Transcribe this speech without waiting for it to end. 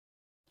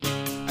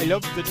I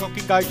love the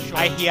Talking Guys show.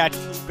 I hear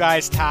two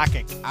guys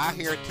talking. I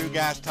hear two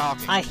guys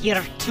talking. I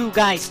hear two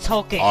guys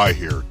talking. I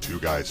hear two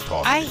guys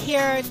talking. I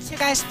hear two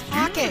guys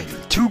talking.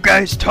 Two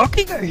guys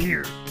talking, I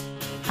hear.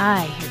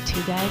 I hear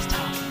two guys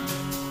talking.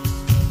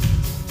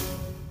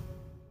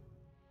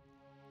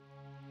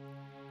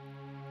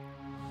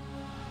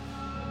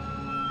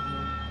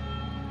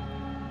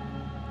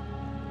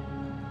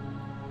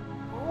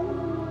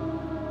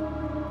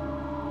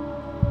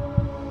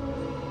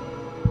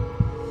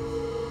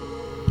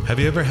 Have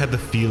you ever had the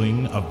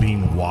feeling of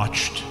being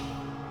watched?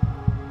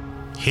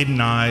 Hidden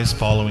eyes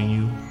following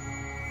you,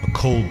 a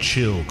cold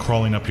chill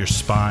crawling up your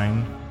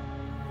spine,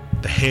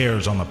 the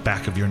hairs on the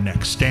back of your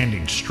neck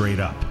standing straight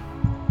up.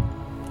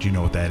 Do you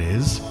know what that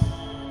is?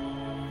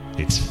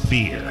 It's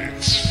fear.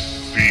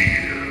 It's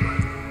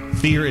fear.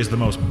 Fear is the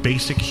most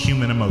basic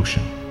human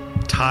emotion,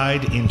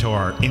 tied into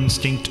our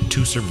instinct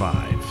to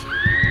survive.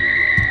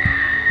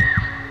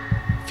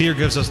 Fear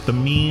gives us the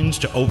means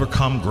to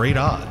overcome great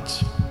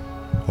odds,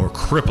 or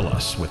cripple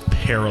us with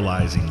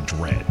paralyzing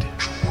dread.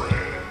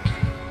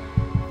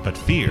 But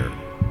fear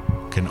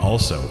can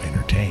also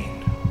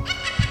entertain.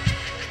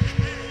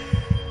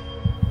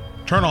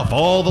 Turn off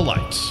all the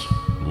lights,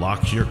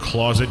 lock your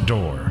closet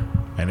door,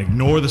 and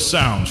ignore the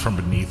sounds from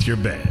beneath your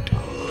bed.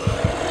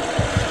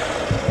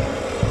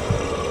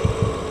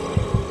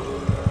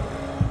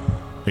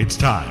 It's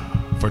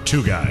time for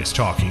Two Guys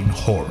Talking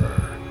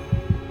Horror.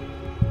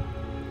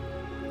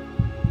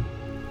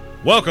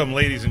 Welcome,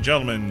 ladies and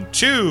gentlemen,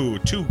 to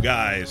Two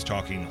Guys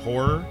Talking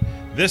Horror.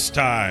 This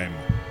time,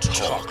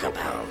 Talk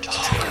about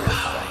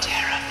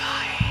terrifying.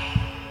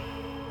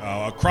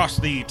 Across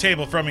the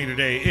table from me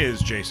today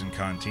is Jason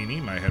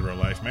Contini, my hetero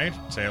life mate.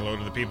 Say hello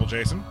to the people,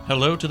 Jason.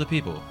 Hello to the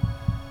people.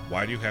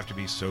 Why do you have to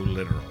be so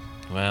literal?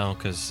 Well,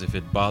 because if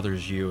it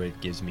bothers you,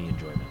 it gives me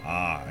enjoyment.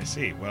 Ah, I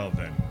see. Well,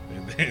 then,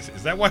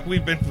 is that why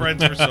we've been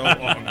friends for so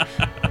long?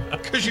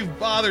 Because you've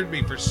bothered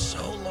me for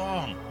so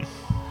long.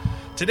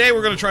 Today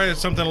we're going to try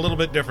something a little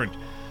bit different.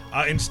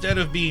 Instead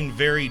of being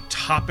very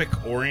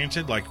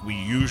topic-oriented like we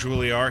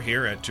usually are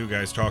here at Two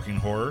Guys Talking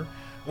Horror,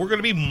 we're going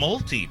to be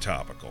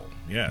multi-topical.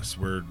 Yes,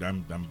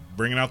 I'm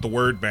bringing out the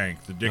word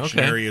bank. The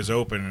dictionary is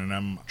open, and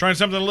I'm trying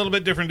something a little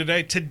bit different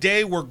today.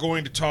 Today we're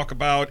going to talk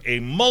about a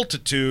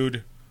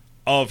multitude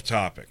of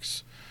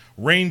topics,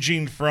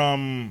 ranging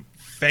from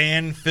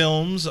fan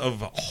films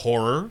of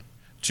horror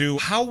to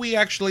how we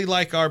actually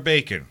like our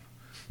bacon.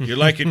 Do you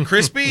like it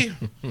crispy?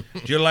 Do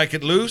you like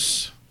it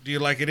loose? Do you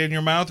like it in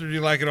your mouth, or do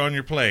you like it on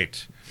your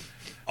plate?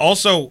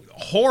 Also,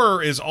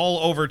 horror is all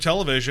over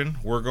television.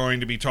 We're going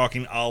to be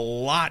talking a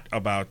lot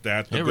about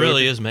that. It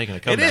really is making a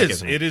comeback,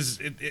 isn't it?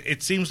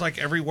 It seems like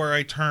everywhere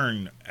I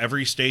turn,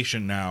 every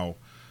station now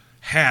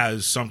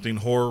has something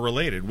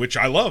horror-related, which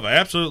I love. I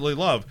absolutely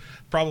love.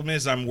 Problem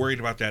is, I'm worried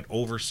about that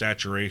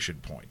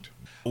oversaturation point.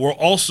 We're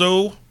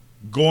also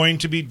going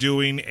to be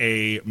doing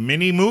a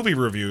mini movie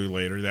review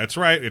later. That's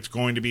right. It's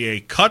going to be a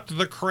Cut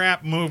the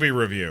Crap movie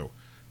review.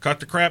 Cut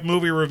the Crap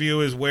movie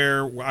review is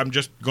where I'm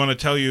just going to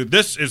tell you,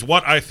 this is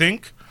what I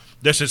think,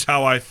 this is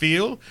how I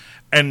feel,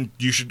 and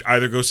you should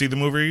either go see the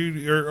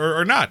movie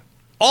or not.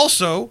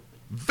 Also,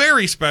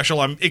 very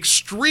special, I'm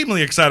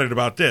extremely excited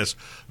about this.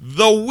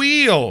 The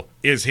Wheel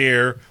is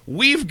here.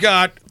 We've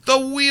got the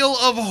Wheel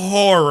of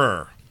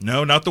Horror.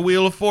 No, not the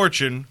Wheel of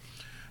Fortune.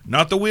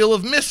 Not the Wheel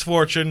of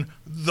Misfortune,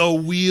 the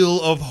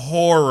Wheel of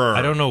Horror.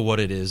 I don't know what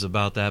it is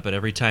about that, but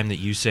every time that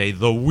you say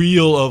the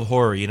Wheel of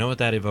Horror, you know what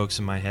that evokes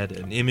in my head?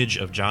 An image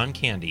of John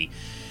Candy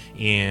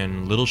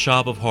in Little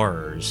Shop of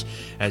Horrors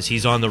as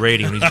he's on the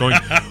radio and he's going,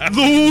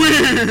 the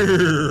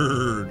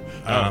Weird!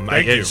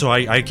 Thank you. So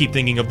I keep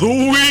thinking of the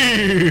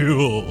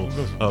Wheel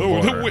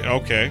of Horror.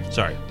 Okay.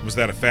 Sorry. Was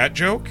that a fat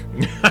joke?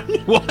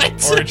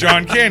 What? Or a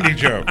John Candy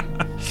joke?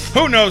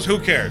 Who knows? Who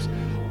cares?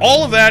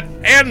 All of that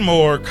and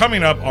more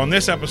coming up on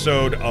this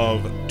episode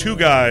of Two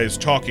Guys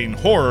Talking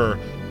Horror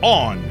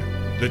on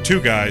the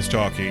Two Guys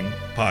Talking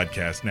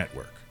Podcast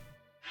Network.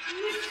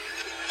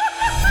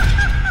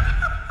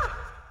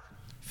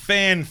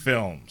 Fan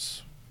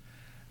films.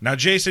 Now,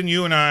 Jason,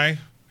 you and I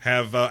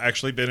have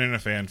actually been in a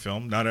fan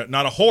film, not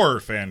a horror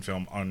fan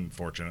film,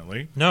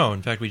 unfortunately. No,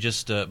 in fact, we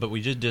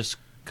did just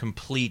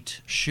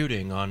complete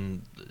shooting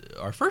on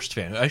our first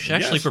fan. Actually,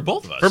 Yes. for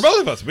both of us. For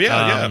both of us,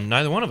 yeah.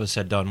 Neither one of us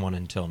had done one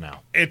until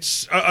now.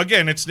 It's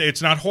again,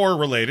 it's not horror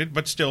related,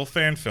 but still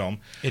fan film.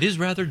 It is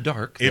rather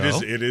dark, though.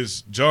 It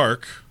is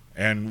dark,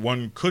 and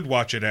one could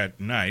watch it at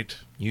night.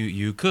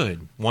 You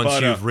could,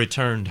 once you've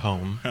returned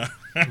home.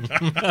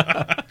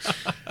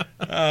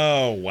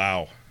 Oh,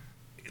 wow.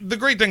 The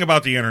great thing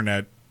about the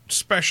internet,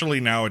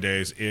 especially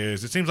nowadays,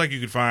 is it seems like you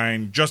could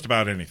find just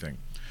about anything.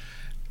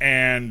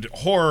 And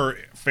horror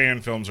fan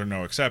films are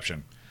no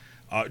exception.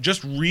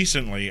 Just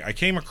recently, I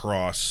came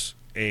across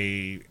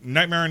a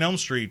Nightmare on Elm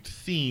Street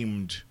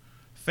themed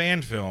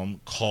fan film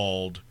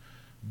called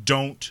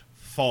Don't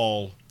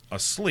Fall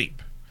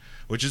Asleep,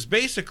 which is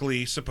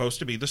basically supposed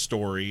to be the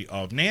story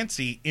of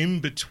Nancy in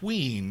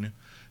between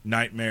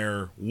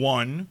Nightmare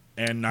 1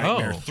 and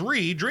Nightmare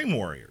 3 Dream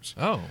Warriors.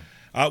 Oh.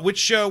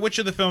 Which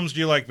of the films do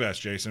you like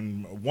best,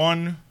 Jason?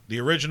 1, the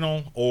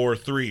original, or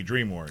 3,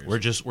 Dream Warriors?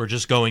 We're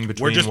just going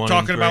between. We're just 1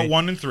 talking and 3. about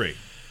 1 and 3.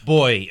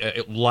 Boy,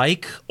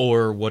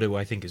 or what do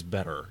I think is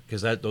better?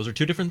 Because those are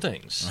two different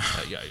things.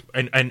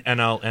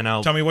 And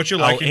I'll tell me what you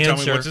like and tell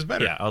me what's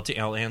better. Yeah,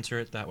 I'll answer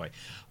it that way.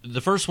 The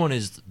first one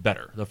is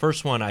better. The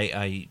first one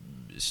I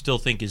still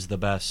think is the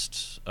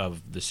best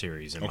of the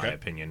series in my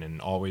opinion, and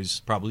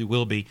always probably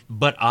will be.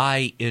 But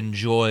I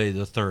enjoy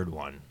the third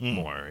one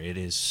more.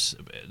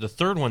 The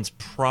third one's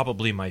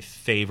probably my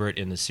favorite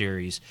in the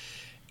series,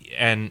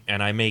 and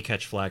I may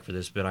catch flack for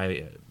this, but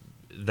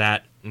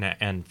that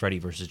and Freddy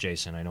vs.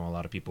 Jason, I know a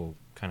lot of people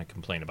kind of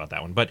complain about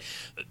that one, but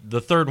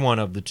the third one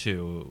of the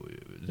two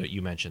that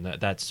you mentioned,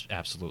 that's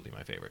absolutely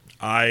my favorite.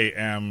 I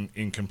am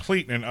in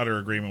complete and utter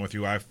agreement with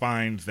you. I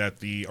find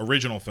that the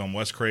original film,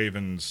 Wes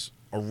Craven's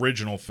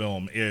original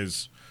film,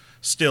 is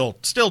still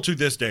to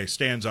this day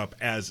stands up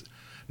as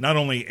not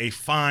only a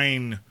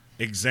fine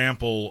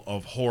example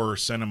of horror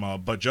cinema,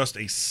 but just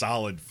a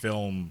solid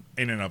film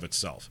in and of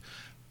itself.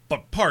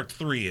 But part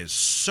 3 is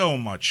so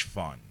much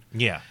fun.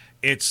 Yeah.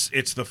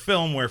 It's the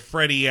film where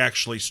Freddy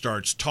actually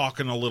starts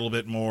talking a little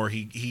bit more.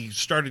 He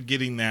started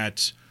getting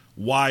that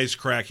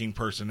wisecracking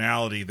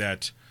personality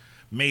that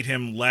made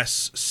him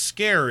less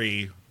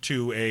scary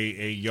to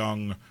a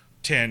young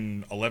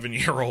 10,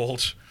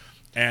 11-year-old.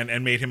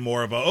 And made him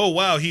more of a, oh,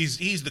 wow,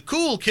 he's the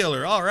cool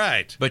killer, all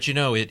right. But,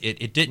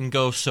 it didn't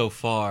go so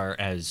far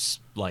as,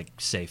 like,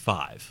 say,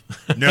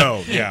 5.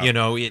 No, yeah.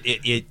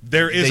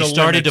 There is they a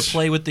started limit. To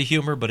play with the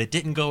humor, but it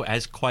didn't go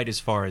quite as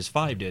far as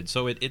 5 did.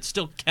 So it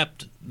still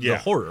kept the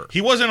horror.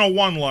 He wasn't a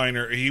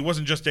one-liner. He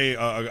wasn't just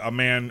a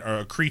man, or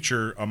a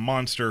creature, a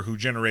monster who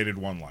generated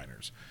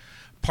one-liners.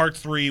 Part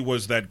 3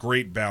 was that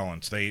great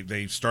balance.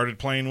 They started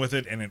playing with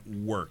it, and it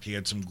worked. He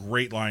had some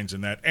great lines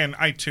in that. And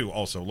I, too,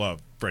 also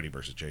love Freddy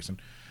vs. Jason.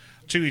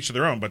 To each of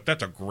their own, but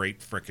that's a great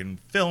frickin'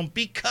 film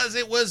because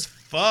it was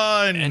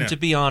fun. And to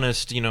be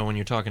honest, when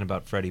you're talking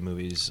about Freddy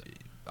movies,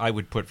 I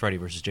would put Freddy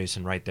vs.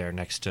 Jason right there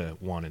next to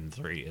 1 and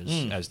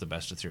 3 as the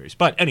best of the series.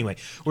 But anyway,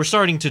 we're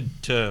starting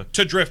to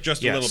drift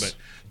just a little bit.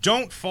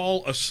 Don't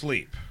fall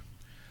asleep.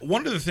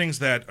 One of the things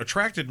that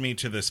attracted me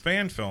to this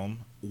fan film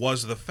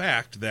was the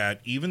fact that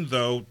even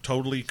though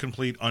totally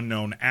complete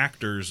unknown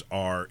actors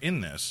are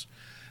in this,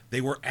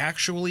 they were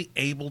actually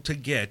able to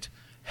get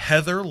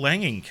Heather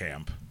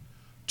Langenkamp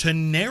to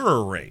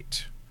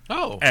narrate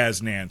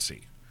as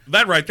Nancy.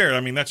 That right there,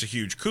 I mean, that's a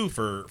huge coup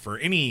for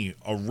any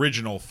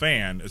original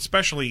fan,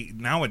 especially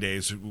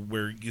nowadays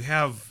where you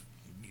have...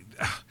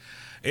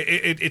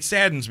 It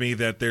saddens me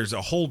that there's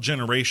a whole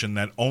generation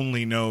that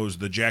only knows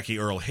the Jackie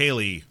Earle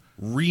Haley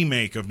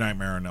remake of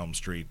Nightmare on Elm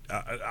Street.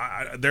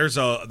 There's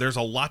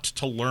a lot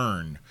to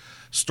learn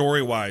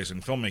story-wise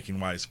and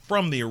filmmaking-wise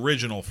from the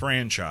original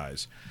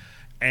franchise.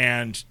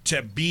 And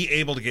to be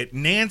able to get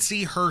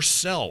Nancy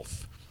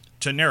herself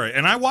to narrate.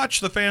 And I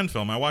watched the fan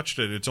film. I watched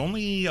it. It's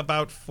only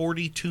about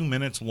 42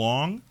 minutes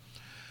long.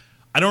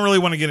 I don't really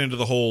want to get into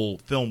the whole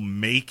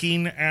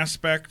filmmaking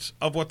aspect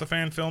of what the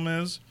fan film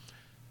is,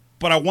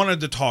 but I wanted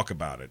to talk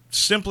about it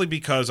simply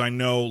because I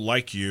know,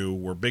 like you,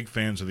 we're big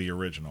fans of the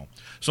original.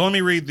 So let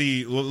me read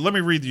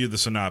you the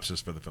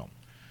synopsis for the film.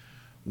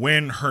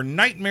 When her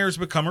nightmares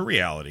become a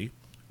reality,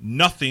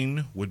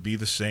 nothing would be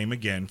the same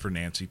again for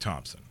Nancy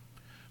Thompson.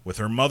 With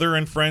her mother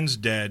and friends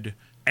dead,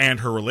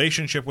 and her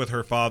relationship with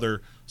her father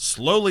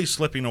slowly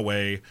slipping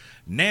away,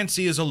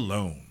 Nancy is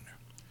alone.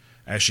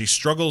 As she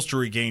struggles to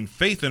regain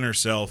faith in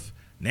herself,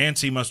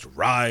 Nancy must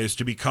rise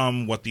to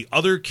become what the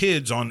other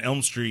kids on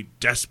Elm Street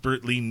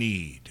desperately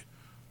need,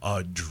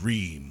 a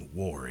dream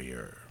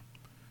warrior.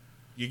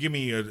 You give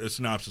me a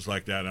synopsis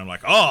like that, and I'm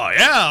like, oh,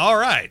 yeah, all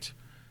right.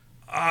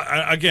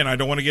 Again, I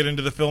don't want to get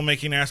into the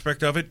filmmaking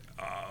aspect of it.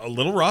 A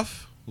little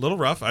rough.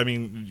 I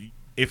mean...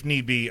 If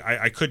need be,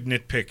 I could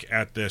nitpick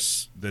at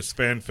this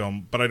fan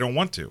film, but I don't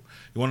want to. You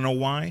want to know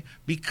why?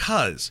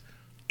 Because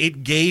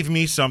it gave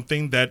me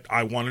something that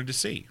I wanted to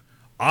see.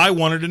 I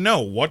wanted to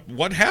know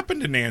what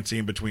happened to Nancy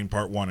in between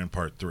part 1 and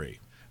part 3.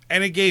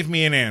 And it gave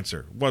me an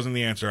answer. It wasn't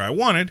the answer I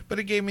wanted, but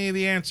it gave me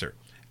the answer.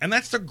 And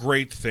that's the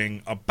great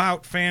thing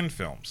about fan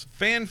films.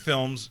 Fan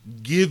films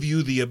give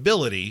you the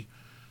ability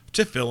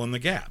to fill in the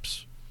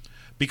gaps.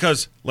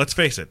 Because, let's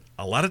face it,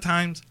 a lot of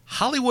times,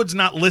 Hollywood's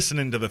not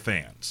listening to the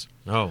fans.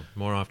 Oh,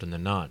 more often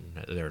than not,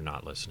 they're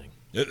not listening.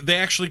 They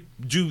actually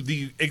do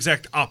the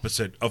exact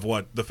opposite of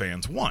what the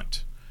fans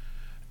want.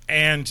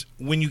 And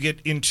when you get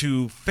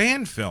into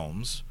fan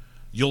films,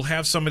 you'll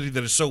have somebody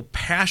that is so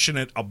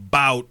passionate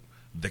about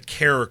the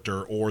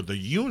character or the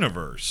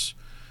universe,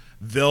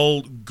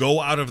 they'll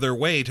go out of their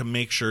way to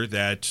make sure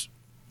that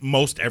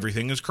most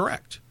everything is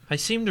correct. I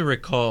seem to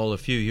recall a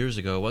few years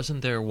ago,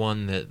 wasn't there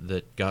one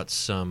that got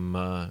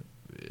some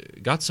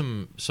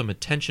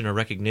attention or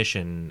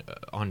recognition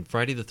on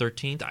Friday the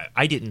 13th?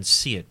 I didn't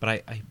see it, but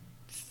I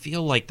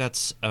feel like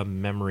that's a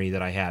memory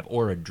that I have,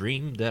 or a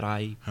dream that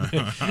I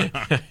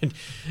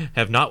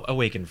have not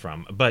awakened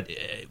from. But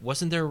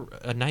wasn't there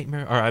a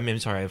nightmare? Or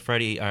a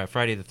Friday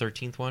the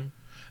 13th one?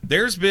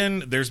 There's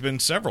been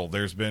several.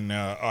 There's been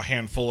a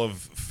handful of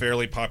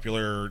fairly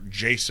popular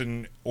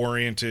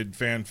Jason-oriented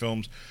fan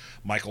films.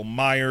 Michael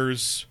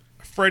Myers,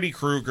 Freddy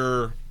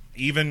Krueger,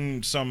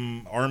 even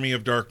some Army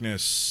of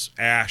Darkness,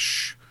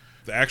 Ash.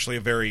 Actually,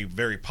 a very,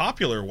 very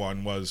popular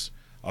one was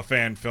a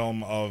fan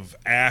film of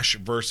Ash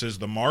versus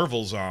the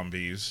Marvel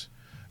Zombies.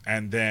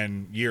 And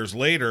then years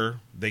later,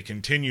 they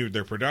continued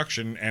their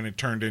production, and it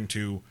turned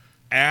into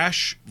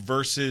Ash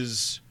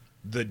versus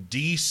the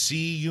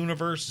DC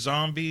Universe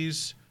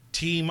Zombies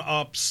team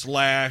up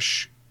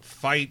 /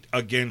 fight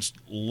against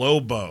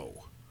Lobo.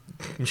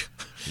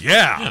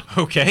 Yeah.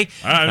 Okay.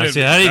 I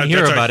didn't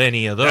hear about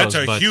any of those.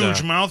 That's a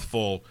huge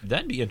mouthful.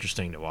 That'd be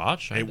interesting to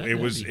watch.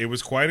 It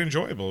was quite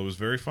enjoyable. It was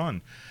very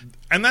fun.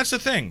 And that's the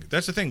thing.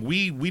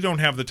 We don't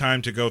have the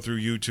time to go through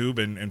YouTube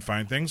and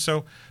find things.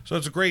 So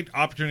it's a great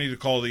opportunity to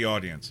call the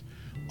audience.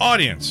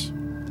 Audience,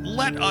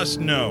 let us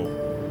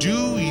know.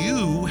 Do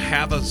you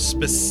have a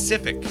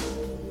specific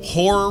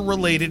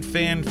horror-related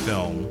fan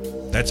film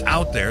that's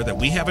out there that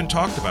we haven't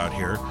talked about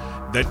here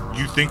that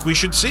you think we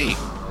should see?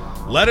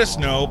 Let us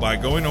know by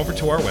going over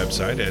to our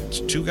website at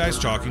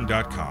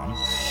twoguystalking.com.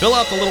 Fill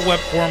out the little web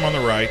form on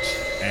the right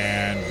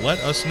and let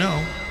us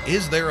know,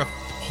 is there a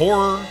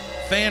horror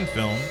fan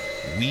film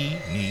we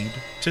need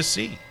to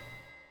see?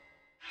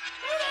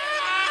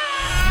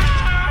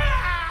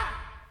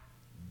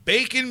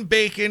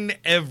 Bacon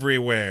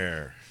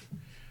everywhere.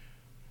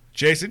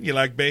 Jason, you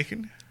like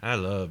bacon? I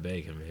love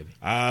bacon, baby.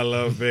 I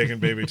love bacon,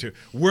 baby, too.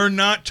 We're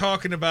not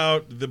talking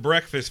about the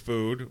breakfast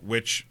food,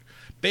 which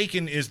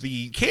bacon is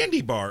the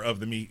candy bar of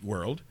the meat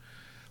world.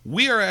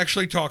 We are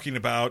actually talking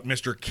about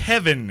Mr.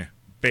 Kevin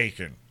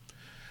Bacon.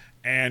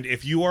 And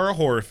if you are a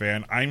horror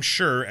fan, I'm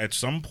sure at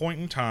some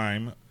point in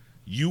time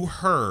you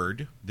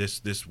heard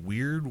this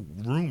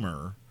weird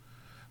rumor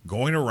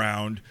going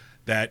around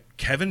that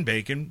Kevin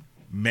Bacon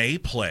may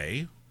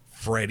play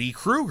Freddy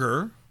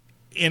Krueger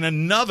in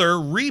another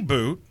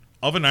reboot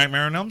of A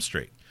Nightmare on Elm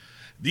Street.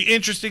 The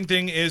interesting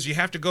thing is you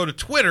have to go to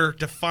Twitter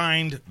to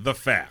find the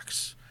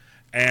facts.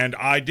 And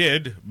I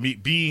did,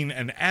 being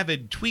an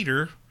avid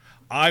tweeter,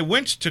 I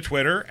went to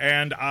Twitter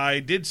and I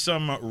did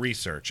some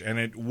research. And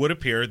it would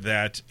appear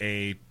that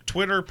a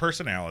Twitter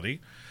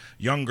personality,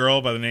 young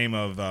girl by the name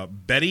of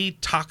Betty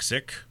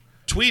Toxic,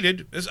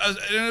 tweeted,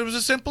 and it was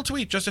a simple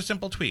tweet, just a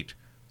simple tweet.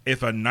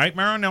 If A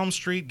Nightmare on Elm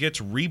Street gets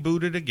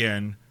rebooted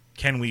again,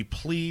 can we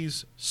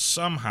please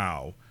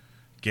somehow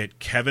get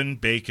Kevin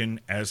Bacon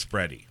as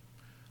Freddy?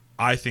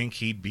 I think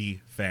he'd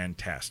be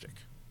fantastic.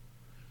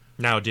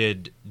 Now,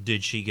 did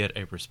she get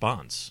a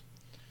response?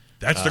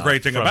 That's the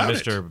great thing about it.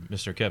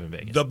 Mr. Kevin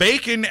Bacon. The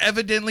Bacon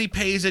evidently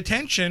pays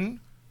attention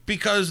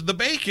because the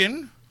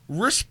Bacon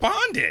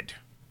responded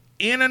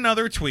in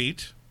another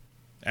tweet,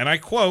 and I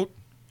quote,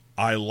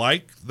 "I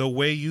like the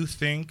way you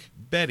think,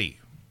 Betty."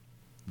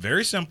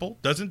 Very simple.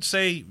 Doesn't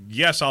say,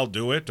 yes, I'll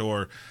do it,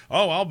 or,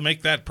 oh, I'll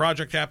make that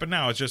project happen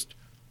now. It's just,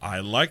 I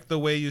like the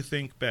way you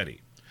think,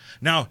 Betty.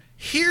 Now,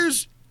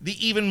 here's the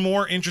even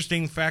more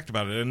interesting fact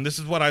about it, and this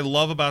is what I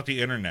love about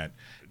the internet.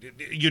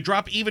 You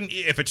drop, even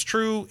if it's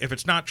true, if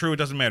it's not true, it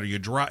doesn't matter. You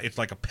drop, it's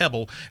like a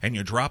pebble, and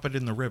you drop it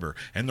in the river,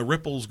 and the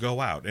ripples go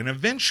out. And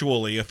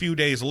eventually, a few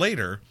days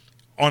later,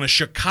 on a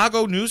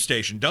Chicago news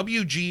station,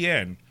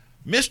 WGN,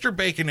 Mr.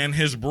 Bacon and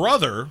his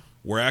brother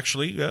were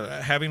actually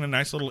having a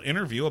nice little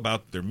interview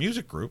about their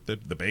music group,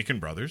 the Bacon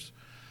Brothers,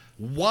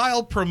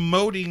 while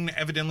promoting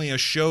evidently a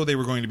show they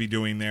were going to be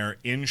doing there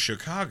in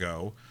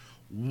Chicago.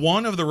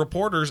 One of the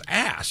reporters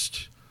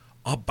asked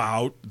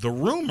about the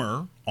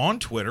rumor on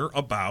Twitter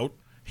about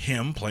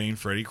him playing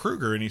Freddy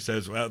Krueger, and he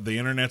says, well, the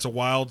internet's a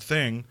wild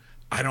thing.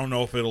 I don't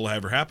know if it'll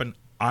ever happen.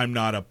 I'm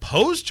not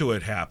opposed to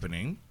it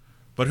happening,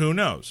 but who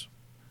knows?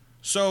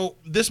 So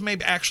this may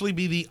actually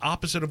be the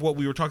opposite of what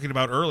we were talking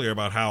about earlier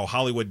about how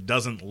Hollywood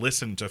doesn't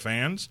listen to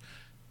fans.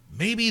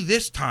 Maybe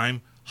this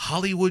time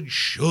Hollywood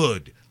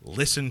should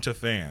listen to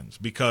fans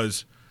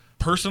because,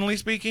 personally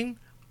speaking,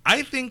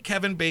 I think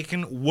Kevin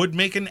Bacon would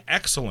make an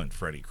excellent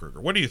Freddy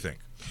Krueger. What do you think?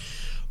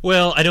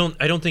 Well, I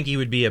don't think he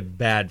would be a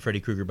bad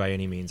Freddy Krueger by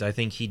any means. I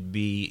think he'd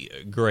be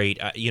great,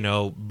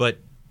 but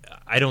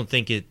I don't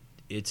think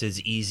it's as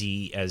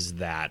easy as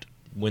that.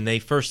 When they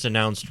first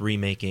announced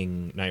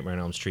remaking Nightmare on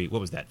Elm Street, what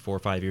was that, 4 or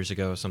 5 years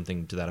ago,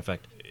 something to that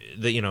effect?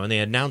 And they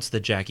announced that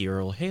Jackie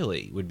Earle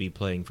Haley would be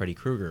playing Freddy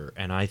Krueger,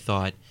 and I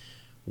thought,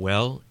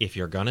 well, if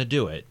you're gonna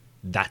do it,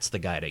 that's the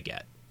guy to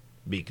get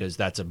because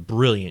that's a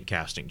brilliant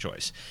casting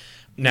choice.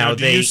 Now,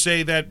 do you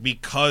say that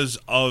because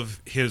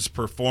of his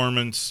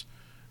performance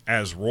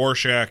as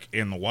Rorschach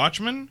in The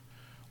Watchmen?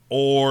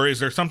 Or is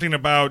there something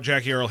about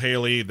Jackie Earle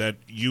Haley that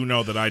you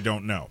know that I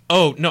don't know?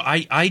 Oh, no,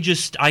 I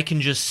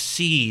can just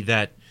see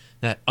that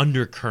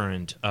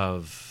undercurrent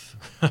of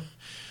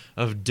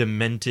of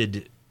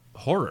demented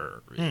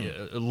horror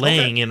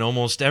laying in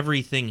almost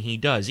everything he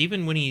does.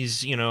 Even when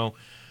he's,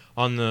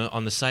 on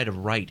the side of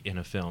right in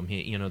a film,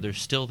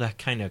 there's still that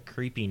kind of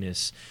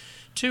creepiness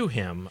to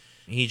him.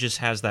 He just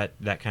has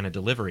that kind of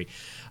delivery.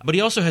 But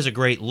he also has a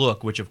great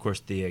look, which, of course,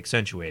 they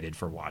accentuated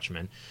for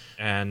Watchmen.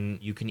 And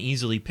you can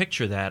easily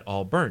picture that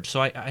all burnt.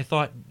 So I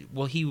thought,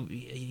 well,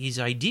 he's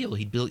ideal.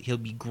 He'll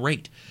be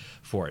great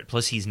for it.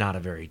 Plus, he's not a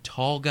very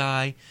tall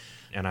guy.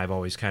 And I've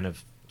always kind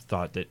of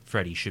thought that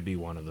Freddy should be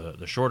one of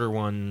the shorter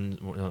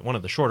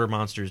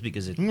monsters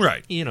because it's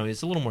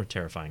a little more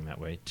terrifying that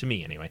way, to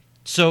me anyway.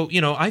 So,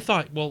 I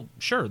thought, well,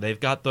 sure, they've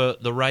got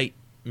the right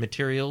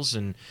materials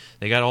and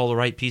they got all the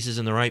right pieces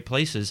in the right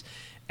places,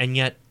 and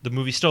yet the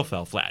movie still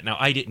fell flat. Now,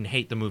 I didn't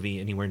hate the movie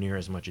anywhere near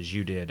as much as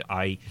you did.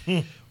 I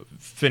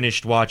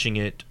finished watching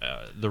it,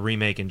 the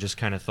remake, and just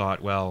kind of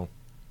thought, well,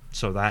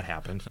 so that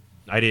happened.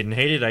 I didn't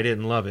hate it, I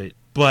didn't love it,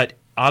 but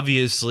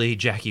obviously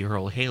Jackie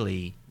Earle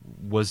Haley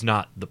was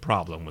not the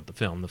problem with the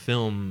film. The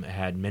film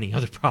had many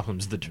other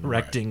problems. The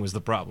directing was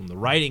the problem. The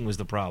writing was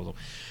the problem.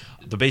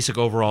 The basic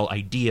overall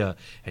idea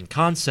and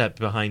concept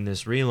behind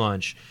this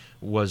relaunch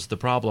was the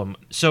problem.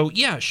 So,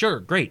 yeah, sure,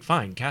 great,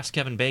 fine. Cast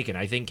Kevin Bacon.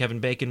 I think Kevin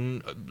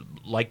Bacon,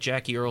 like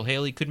Jackie Earle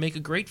Haley, could make a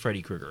great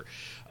Freddy Krueger.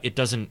 It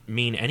doesn't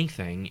mean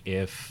anything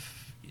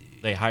if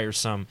they hire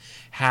some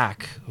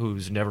hack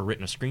who's never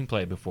written a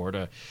screenplay before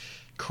to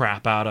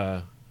crap out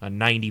a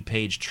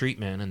 90-page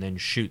treatment and then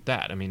shoot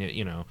that. I mean,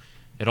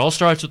 it all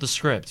starts with the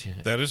script.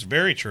 That is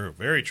very true,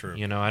 very true.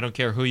 I don't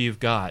care who you've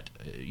got.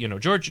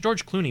 George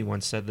Clooney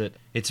once said that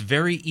it's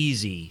very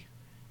easy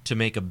to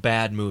make a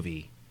bad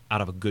movie out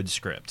of a good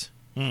script,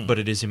 but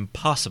it is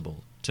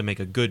impossible to make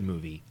a good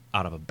movie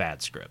out of a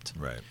bad script.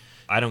 Right.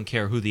 I don't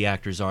care who the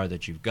actors are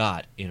that you've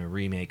got in a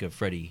remake of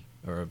Freddy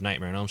or of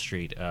Nightmare on Elm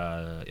Street.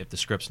 If the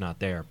script's not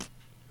there,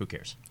 who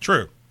cares?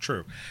 True.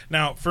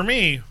 Now, for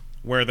me,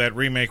 where that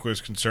remake was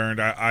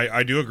concerned,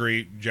 I do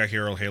agree Jackie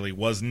Earle Haley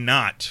was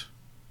not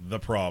the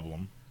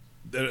problem.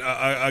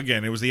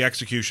 Again, it was the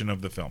execution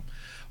of the film.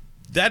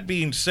 That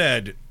being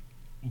said,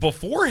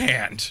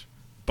 beforehand,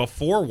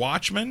 before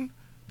Watchmen,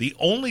 the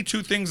only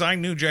two things I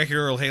knew Jackie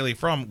Earle Haley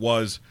from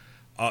was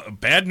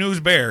Bad News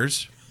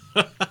Bears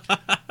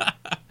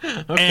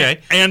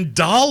and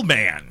Doll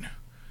Man.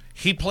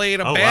 He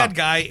played a bad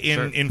guy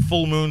in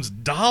Full Moon's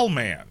Doll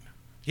Man.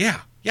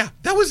 Yeah,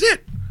 that was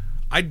it.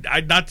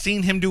 I'd not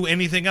seen him do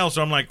anything else,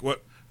 so I'm like,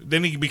 what?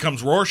 Then he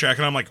becomes Rorschach,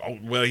 and I'm like, oh,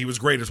 well, he was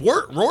great as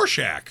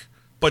Rorschach.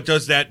 But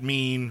does that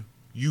mean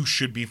you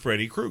should be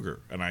Freddy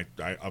Krueger? And I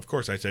of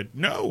course, I said,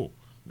 no.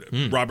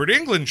 Robert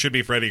Englund should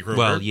be Freddy Krueger.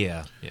 Well,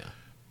 yeah.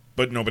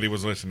 But nobody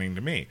was listening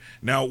to me.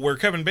 Now, where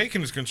Kevin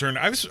Bacon is concerned,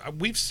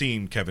 we've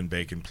seen Kevin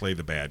Bacon play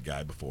the bad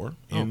guy before.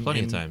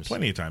 Plenty of times.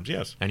 Plenty of times,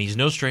 yes. And he's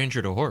no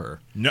stranger to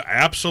horror. No,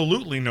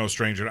 absolutely no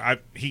stranger.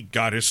 He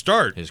got his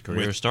start. His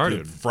career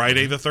started.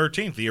 Friday the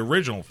 13th, the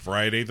original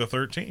Friday the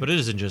 13th. But it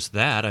isn't just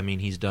that. I mean,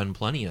 he's done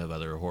plenty of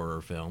other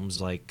horror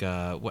films, like,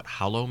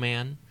 Hollow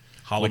Man?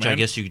 Which I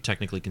guess you could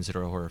technically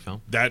consider a horror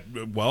film.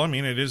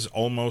 It is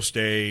almost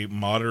a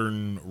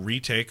modern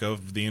retake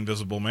of The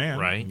Invisible Man.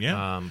 Right.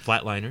 Yeah.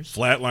 Flatliners,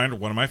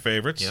 one of my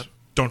favorites. Yep.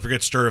 Don't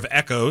forget Stir of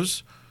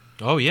Echoes.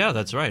 Oh, yeah,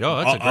 that's right. Oh,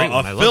 that's a great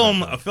one.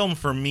 A film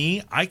for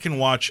me, I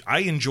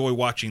enjoy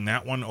watching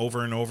that one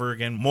over and over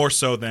again, more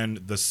so than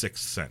The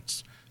Sixth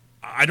Sense.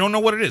 I don't know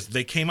what it is.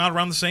 They came out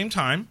around the same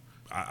time.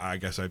 I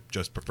guess I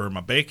just prefer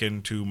my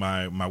Bacon to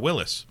my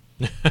Willis.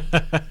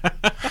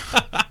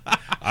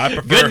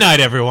 Good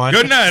night, everyone.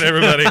 Good night,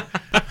 everybody.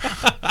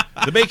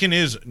 The Bacon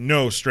is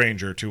no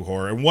stranger to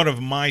horror, and one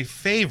of my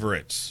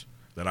favorites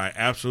that I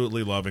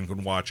absolutely love and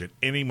can watch at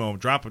any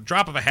moment. Drop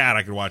of a hat,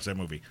 I could watch that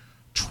movie.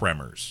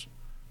 Tremors.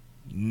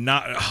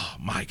 Oh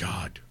my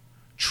God.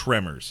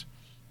 Tremors.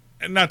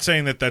 And not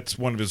saying that that's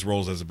one of his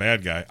roles as a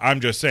bad guy.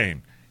 I'm just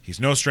saying he's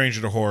no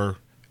stranger to horror,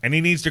 and he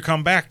needs to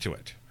come back to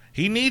it.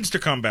 He needs to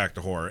come back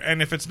to horror.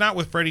 And if it's not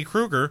with Freddy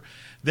Krueger,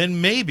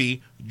 then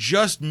maybe,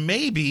 just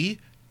maybe,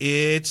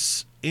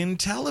 it's in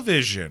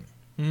television.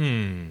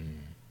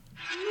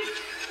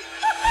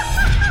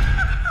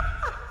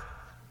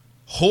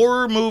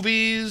 Horror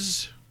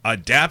movies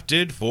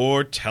adapted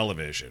for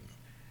television.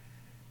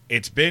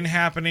 It's been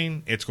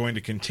happening. It's going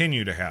to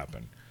continue to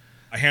happen.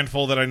 A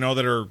handful that I know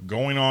that are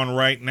going on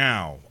right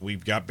now.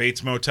 We've got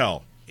Bates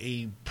Motel,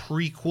 a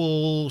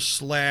prequel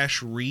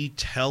 /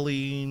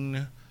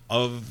 retelling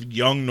of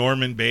young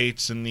Norman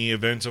Bates and the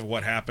events of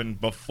what happened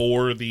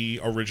before the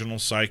original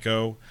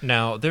Psycho.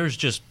 Now, there's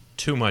just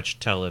too much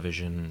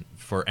television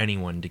for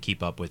anyone to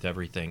keep up with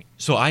everything.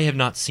 So I have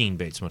not seen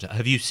Bates Motel.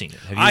 Have you seen it?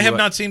 I have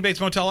not seen Bates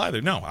Motel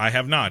either. No, I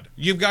have not.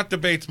 You've got the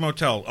Bates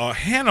Motel.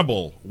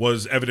 Hannibal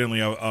was evidently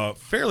a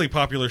fairly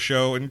popular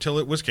show until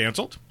it was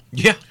canceled.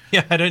 Yeah,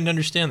 I didn't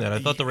understand that. I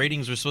thought the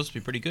ratings were supposed to be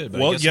pretty good.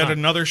 But well, I guess yet not.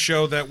 Another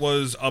show that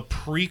was a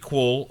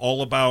prequel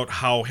all about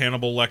how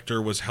Hannibal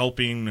Lecter was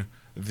helping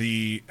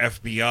the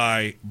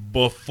FBI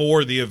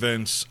before the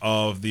events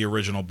of the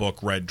original book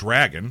Red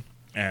Dragon.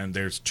 And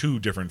there's two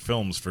different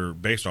films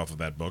based off of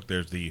that book.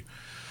 There's the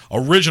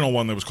original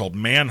one that was called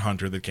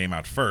Manhunter that came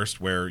out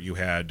first, where you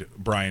had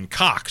Brian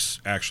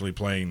Cox actually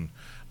playing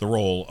the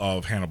role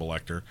of Hannibal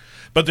Lecter.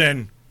 But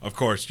then, of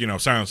course,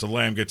 Silence of the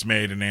Lamb gets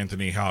made, and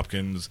Anthony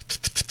Hopkins,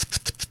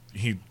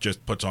 he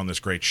just puts on this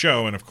great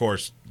show, and of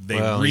course they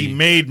Well,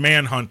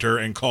 Manhunter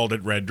and called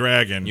it Red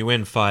Dragon. You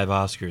win 5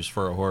 Oscars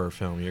for a horror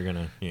film, you're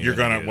gonna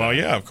Well,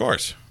 yeah, of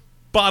course.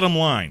 Bottom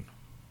line,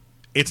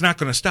 it's not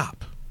going to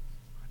stop.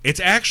 It's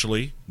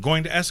actually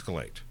going to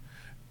escalate.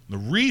 The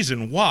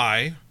reason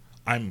why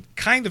I'm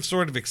kind of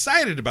sort of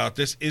excited about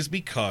this is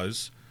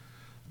because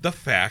the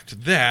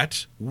fact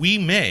that we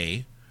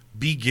may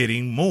be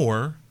getting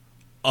more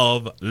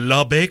of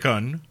La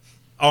Bacon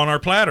on our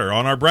platter,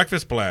 on our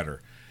breakfast platter.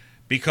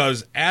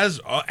 Because as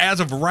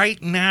of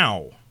right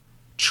now,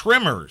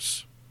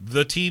 Tremors,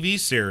 the TV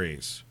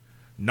series,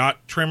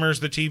 not Tremors,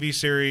 the TV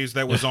series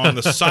that was on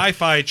the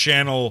Sci-Fi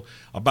Channel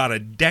about a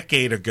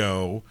decade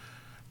ago,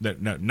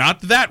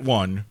 not that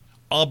one,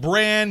 a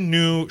brand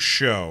new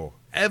show,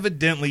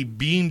 evidently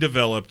being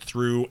developed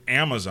through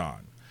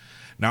Amazon.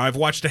 Now, I've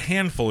watched a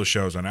handful of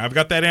shows on it. I've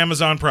got that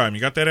Amazon Prime.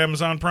 You got that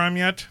Amazon Prime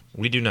yet?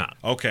 We do not.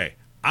 Okay.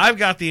 I've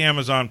got the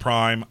Amazon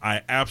Prime.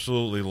 I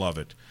absolutely love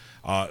it.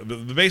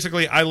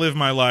 Basically, I live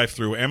my life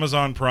through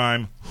Amazon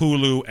Prime,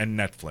 Hulu, and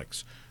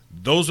Netflix.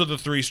 Those are the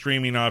 3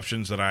 streaming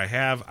options that I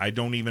have. I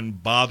don't even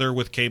bother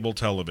with cable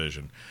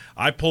television.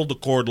 I pulled the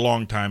cord a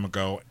long time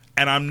ago,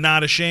 and I'm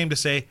not ashamed to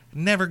say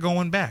never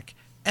going back.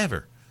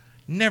 Ever.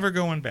 Never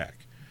going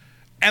back.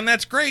 And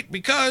that's great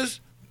because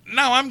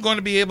now I'm going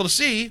to be able to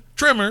see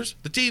Tremors,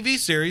 the TV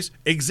series,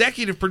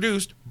 executive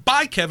produced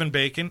by Kevin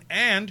Bacon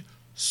and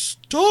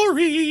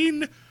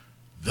starring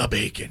the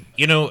Bacon.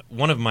 You know,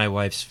 one of my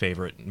wife's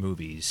favorite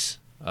movies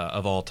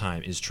of all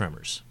time is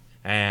Tremors.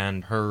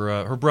 And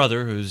her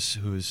brother,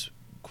 who's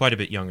quite a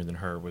bit younger than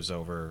her, was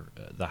over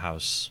the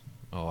house,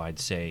 I'd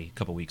say a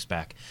couple weeks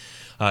back.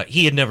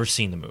 He had never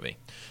seen the movie.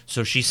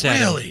 So she said,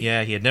 Really?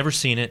 Yeah, he had never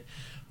seen it.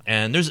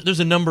 And there's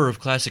a number of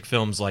classic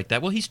films like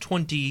that. Well, he's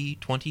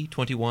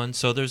 21,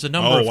 so there's a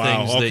number of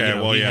things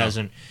that he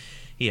hasn't.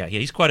 Yeah,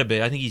 he's quite a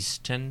bit. I think he's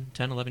 10,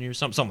 11 years,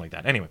 something like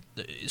that. Anyway,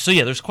 so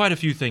yeah, there's quite a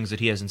few things that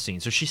he hasn't seen.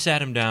 So she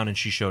sat him down and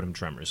she showed him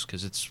Tremors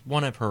because it's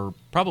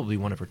probably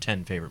one of her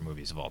 10 favorite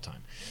movies of all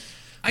time.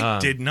 I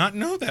did not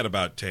know that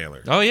about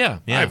Taylor. Oh yeah.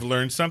 I've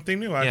learned something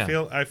new.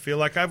 I feel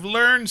like I've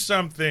learned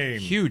something.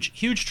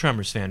 Huge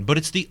Tremors fan, but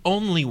it's the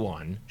only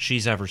one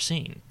she's ever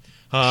seen.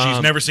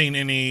 She's never seen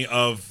any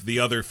of the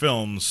other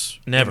films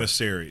in the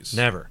series.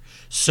 Never.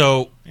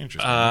 So,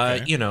 interesting.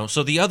 Okay.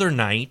 So the other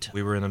night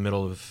we were in the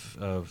middle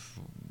of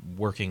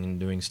working and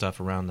doing stuff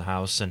around the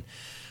house, and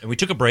we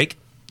took a break,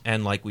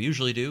 and like we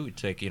usually do, we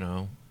take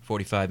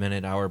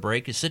 45-minute, hour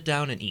break, and sit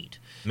down and eat.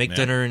 Make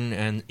dinner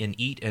and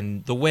eat,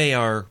 and the way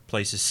our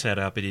place is set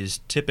up, it is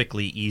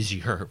typically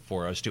easier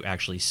for us to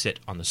actually sit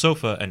on the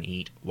sofa and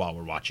eat while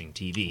we're watching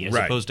TV, as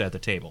opposed to at the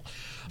table.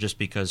 Just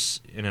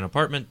because in an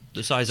apartment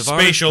the size of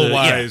ours,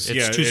 spatial-wise,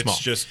 it's too small.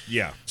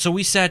 So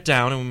we sat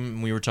down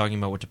and we were talking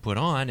about what to put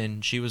on,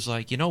 and she was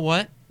like, you know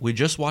what? We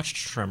just watched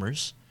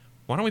Tremors.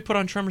 Why don't we put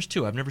on Tremors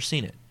 2? I've never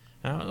seen it.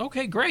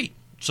 Okay, great.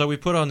 So we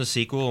put on the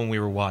sequel, and we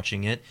were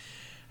watching it.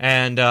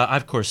 And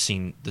I've, of course,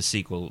 seen the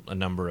sequel a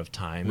number of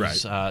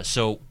times. Right.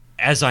 So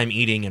as I'm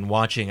eating and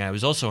watching, I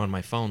was also on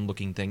my phone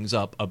looking things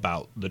up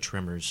about the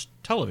Tremors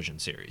television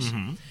series.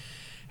 Mm-hmm.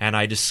 And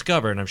I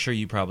discovered, and I'm sure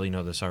you probably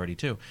know this already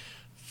too,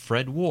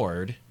 Fred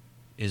Ward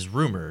is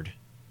rumored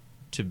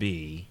to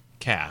be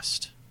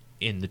cast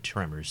in the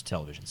Tremors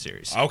television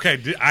series.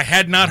 Okay, I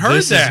had not heard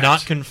this that. This is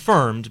not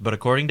confirmed, but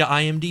according to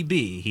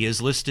IMDb, he is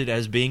listed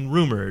as being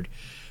rumored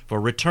for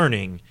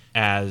returning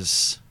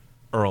as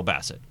Earl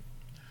Bassett.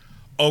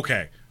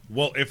 Okay,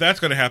 well, if that's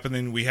going to happen,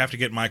 then we have to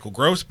get Michael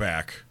Gross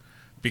back,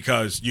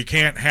 because you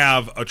can't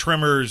have a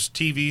Tremors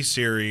TV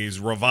series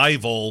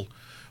revival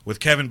with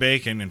Kevin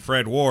Bacon and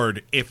Fred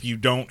Ward if you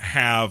don't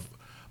have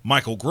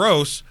Michael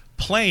Gross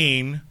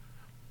playing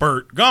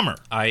Burt Gummer.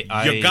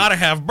 You got to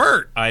have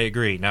Burt. I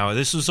agree. Now,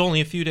 this was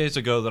only a few days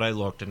ago that I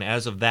looked, and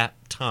as of that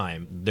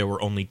time, there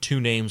were only 2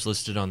 names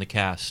listed on the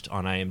cast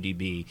on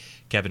IMDb,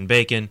 Kevin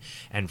Bacon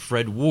and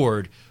Fred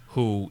Ward,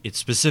 who it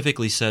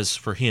specifically says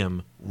for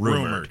him,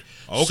 rumored.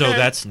 Okay. So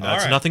that's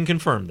right. Nothing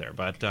confirmed there.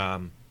 But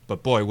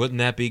boy, wouldn't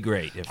that be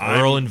great if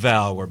Earl and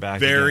Val were back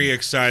very again.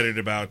 excited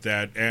about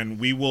that, and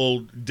we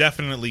will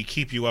definitely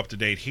keep you up to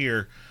date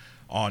here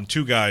on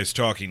Two Guys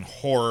Talking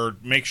Horror.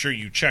 Make sure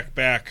you check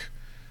back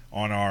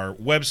on our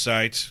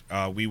website.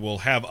 We will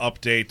have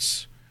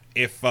updates.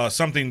 If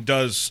something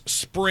does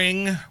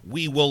spring,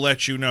 we will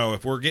let you know.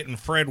 If we're getting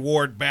Fred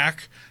Ward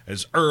back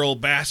as Earl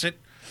Bassett,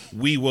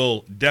 we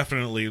will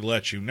definitely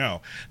let you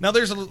know. Now,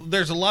 there's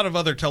a lot of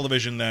other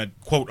television that,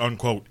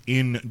 quote-unquote,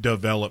 in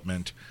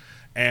development.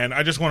 And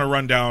I just want to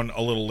run down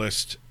a little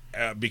list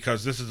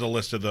because this is a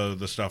list of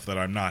the stuff that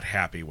I'm not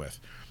happy with.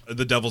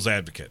 The Devil's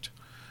Advocate.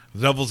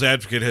 The Devil's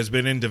Advocate has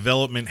been in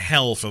development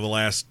hell for the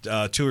last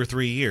 2 or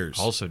 3 years.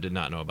 Also did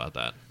not know about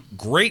that.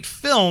 Great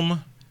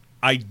film.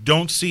 I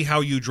don't see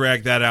how you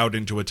drag that out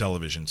into a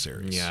television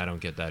series. Yeah, I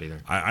don't get that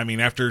either. I mean,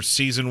 after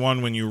season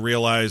 1, when you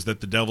realize that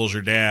the devil's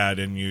your dad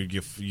and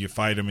you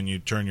fight him and you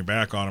turn your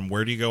back on him,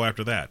 where do you go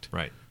after that?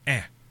 Right.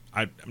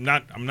 I'm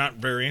not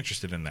very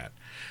interested in that.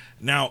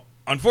 Now,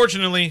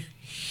 unfortunately,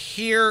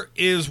 here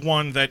is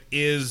one that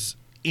is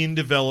in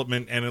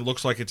development, and it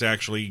looks like it's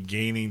actually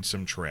gaining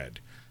some tread.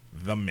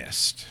 The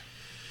Mist.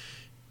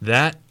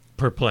 That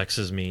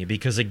perplexes me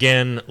because,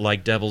 again,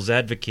 like Devil's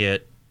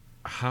Advocate,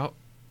 how...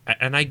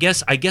 And I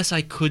guess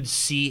I could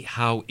see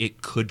how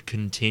it could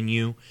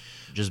continue,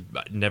 just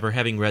never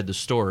having read the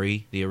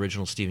story, the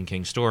original Stephen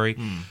King story,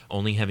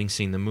 only having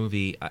seen the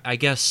movie. I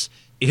guess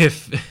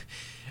if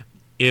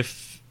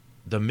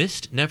the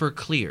mist never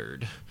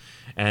cleared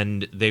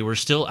and they were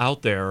still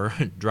out there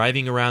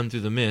driving around through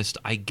the mist,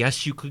 I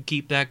guess you could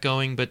keep that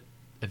going, but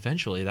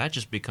eventually that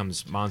just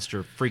becomes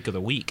Monster Freak of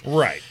the Week.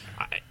 Right.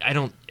 I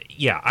don't...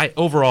 Yeah,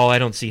 overall, I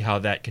don't see how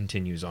that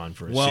continues on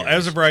for a series.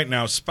 As of right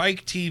now,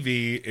 Spike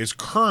TV is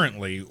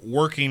currently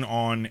working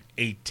on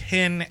a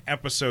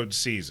 10-episode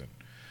season.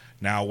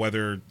 Now,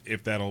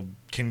 if that'll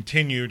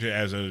continue to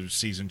as a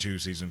season 2,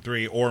 season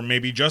 3, or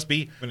maybe just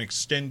be an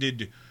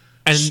extended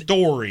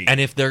story. And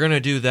if they're going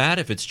to do that,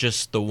 if it's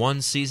just the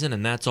one season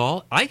and that's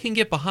all, I can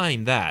get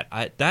behind that.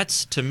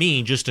 That's, to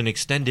me, just an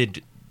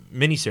extended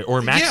miniseries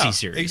or maxi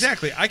series.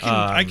 Exactly.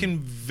 I can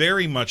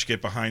very much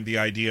get behind the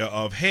idea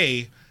of,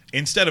 hey,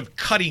 instead of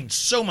cutting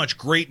so much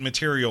great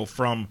material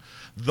from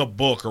the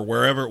book or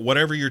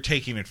whatever you're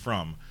taking it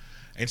from,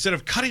 instead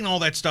of cutting all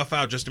that stuff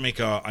out just to make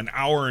an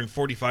hour and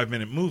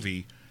 45-minute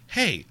movie,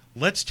 hey,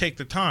 let's take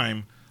the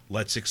time,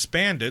 let's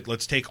expand it,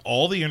 let's take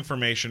all the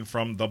information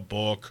from the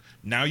book.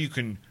 Now you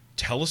can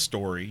tell a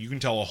story. You can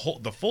tell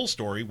the full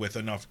story with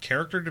enough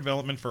character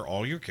development for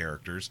all your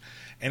characters.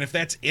 And if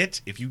that's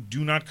it, if you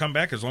do not come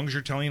back, as long as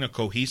you're telling a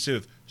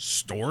cohesive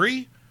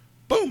story,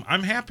 boom,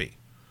 I'm happy.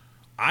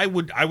 I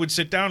would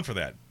sit down for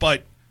that,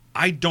 but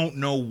I don't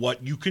know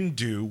what you can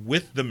do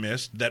with The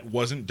Mist that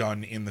wasn't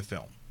done in the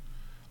film.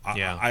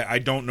 I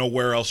don't know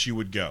where else you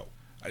would go.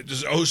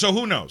 So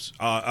who knows?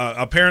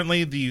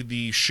 Apparently,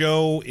 the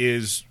show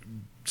is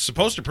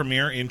supposed to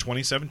premiere in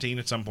 2017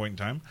 at some point in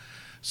time.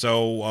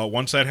 So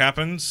once that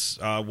happens,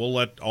 we'll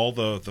let all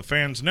the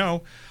fans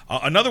know.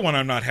 Another one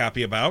I'm not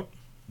happy about,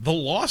 The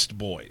Lost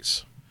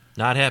Boys.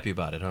 Not happy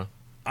about it, huh?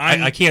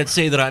 I can't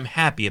say that I'm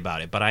happy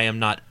about it, but I am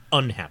not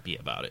unhappy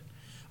about it.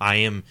 I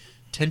am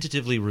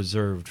tentatively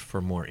reserved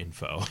for more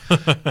info.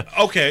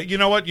 Okay, you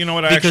know what? I because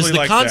actually like that. Because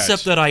the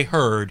concept that I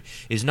heard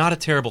is not a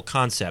terrible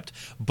concept,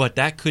 but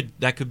that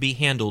could be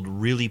handled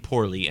really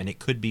poorly, and it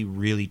could be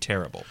really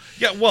terrible.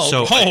 Yeah,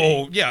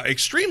 well,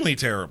 extremely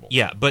terrible.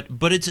 Yeah, but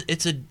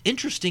it's an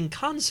interesting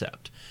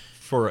concept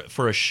for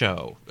a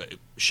show.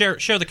 Share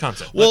the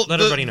concept. Well, let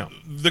everybody know.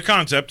 The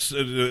concept,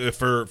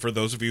 for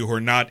those of you who are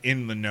not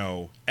in the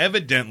know,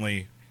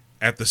 evidently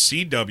at the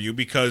CW,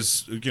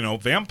 because,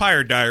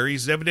 Vampire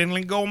Diaries is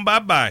evidently going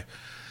bye-bye.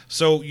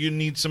 So you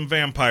need some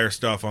vampire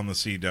stuff on the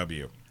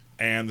CW.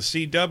 And the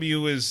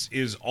CW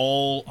is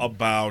all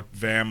about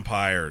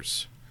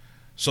vampires.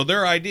 So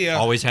their idea...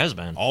 Always has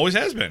been. Always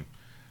has been.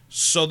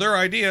 So their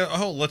idea,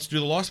 let's do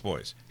The Lost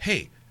Boys.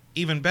 Hey,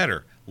 even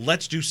better,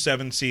 let's do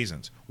 7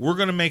 seasons. We're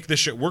going to make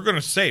this show... We're going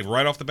to say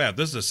right off the bat,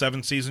 this is a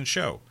 7-season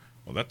show.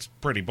 Well, that's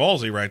pretty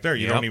ballsy right there.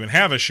 You don't even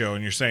have a show,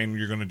 and you're saying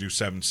you're going to do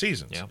 7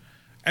 seasons. Yep.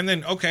 And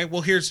then, okay,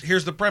 well, here's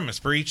the premise.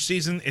 For each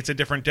season, it's a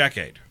different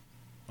decade.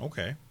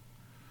 Okay.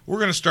 We're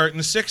going to start in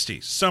the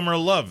 60s. Summer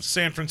of Love.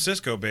 San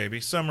Francisco,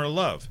 baby. Summer of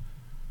Love.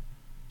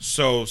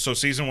 So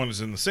season 1 is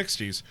in the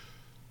 60s.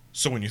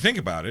 So when you think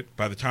about it,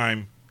 by the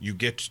time you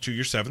get to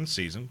your 7th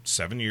season,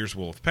 7 years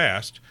will have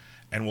passed,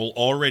 and we'll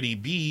already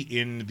be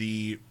in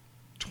the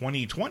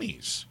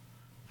 2020s.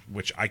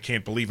 Which I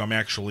can't believe I'm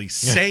actually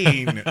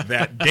saying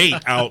that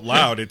date out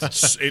loud.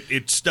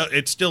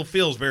 It still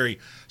feels very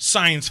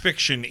science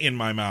fiction in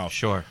my mouth.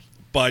 Sure.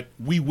 But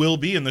we will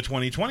be in the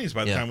 2020s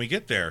by the time we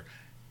get there.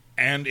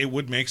 And it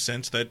would make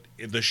sense that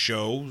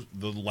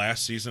the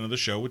last season of the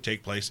show would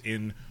take place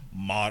in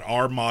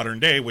our modern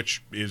day,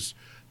 which is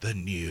the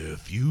near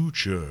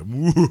future.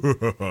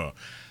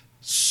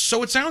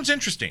 So it sounds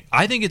interesting.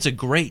 I think it's a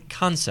great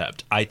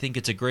concept. I think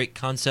it's a great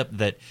concept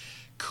that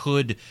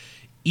could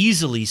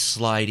easily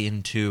slide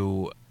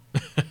into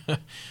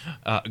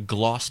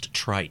glossed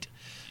trite,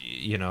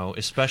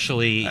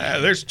 especially...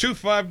 there's 2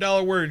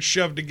 $5 words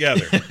shoved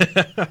together.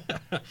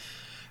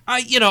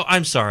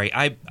 I'm sorry.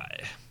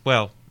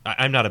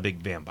 I'm not a big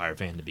vampire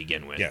fan to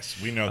begin with.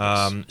 Yes, we know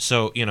this.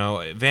 So,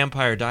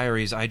 Vampire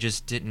Diaries, I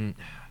just didn't...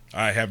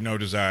 I have no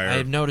desire. I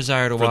have no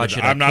desire to watch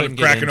it. I'm not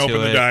cracking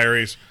open the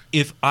diaries.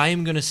 If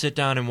I'm going to sit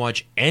down and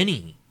watch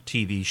any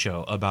TV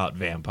show about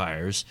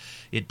vampires,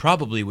 it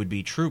probably would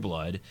be True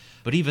Blood.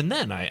 But even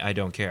then, I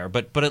don't care.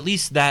 But at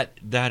least that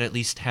at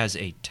least has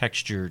a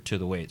texture to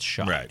the way it's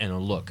shot and a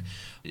look.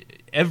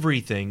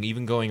 Everything,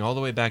 even going all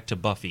the way back to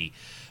Buffy,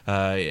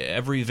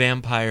 every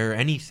vampire,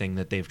 anything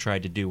that they've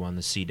tried to do on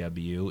the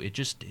CW,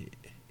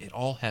 it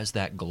all has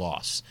that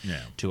gloss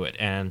to it.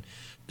 And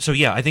so,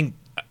 I think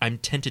I'm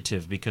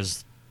tentative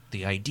because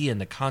the idea and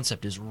the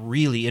concept is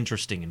really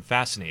interesting and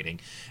fascinating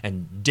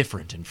and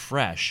different and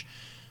fresh.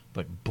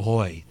 But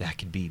boy, that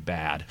can be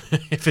bad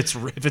if it's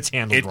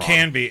handled wrong. It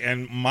can be,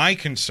 and my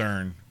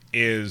concern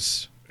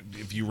is,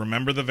 if you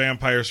remember the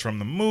vampires from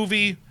the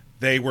movie,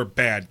 they were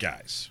bad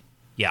guys.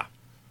 Yeah.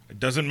 It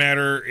doesn't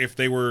matter if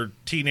they were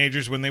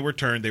teenagers when they were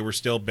turned, they were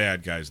still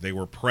bad guys. They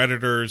were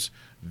predators.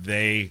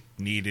 They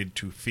needed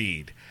to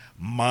feed.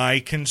 My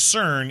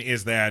concern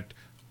is that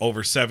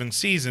over 7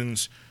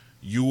 seasons,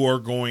 you are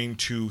going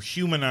to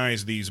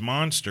humanize these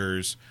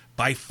monsters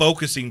by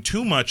focusing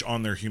too much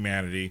on their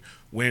humanity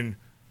when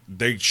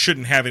they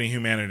shouldn't have any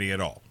humanity at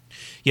all.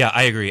 Yeah,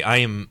 I agree. I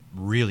am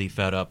really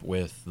fed up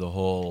with the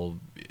whole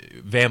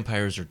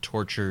vampires are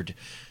tortured,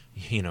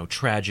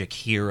 tragic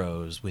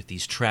heroes with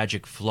these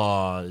tragic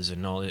flaws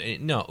and all.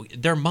 No,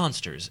 they're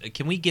monsters.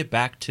 Can we get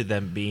back to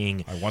them being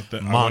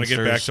monsters? I want to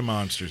get back to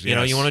monsters,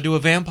 yes. You want to do a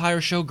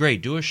vampire show?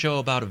 Great. Do a show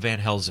about a Van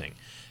Helsing.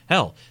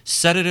 Hell,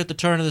 set it at the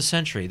turn of the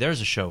century. There's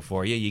a show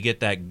for you. You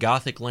get that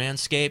gothic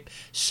landscape,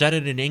 set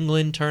it in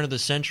England, turn of the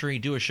century,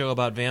 do a show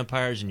about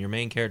vampires, and your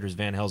main character is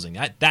Van Helsing.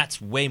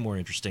 That's way more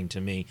interesting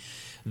to me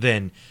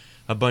than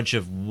a bunch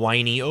of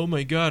whiny, oh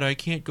my God, I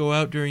can't go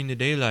out during the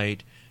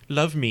daylight.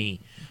 Love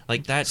me.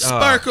 Like that.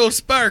 Sparkle,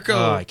 sparkle.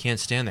 Oh, I can't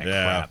stand that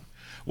crap.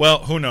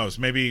 Well, who knows?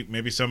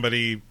 Maybe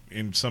somebody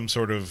in some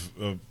sort of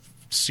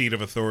seat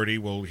of authority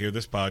will hear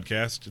this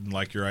podcast and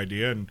like your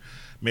idea, and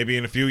maybe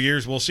in a few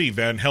years we'll see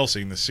Van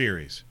Helsing the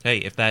series. Hey,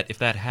 if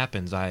that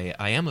happens, I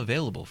am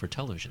available for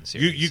television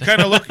series. You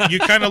kind of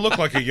look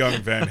like a young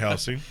Van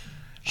Helsing.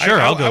 Sure,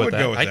 I'll go I with would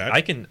that. go with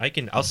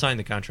that. I'll sign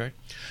the contract.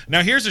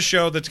 Now here's a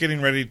show that's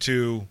getting ready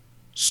to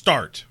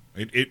start.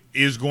 It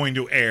is going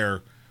to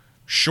air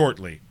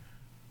shortly.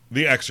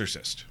 The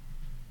Exorcist.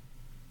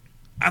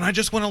 And I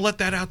just want to let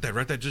that out there,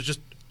 right? That just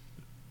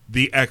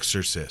The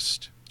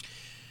Exorcist.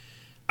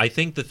 I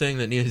think the thing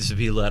that needs to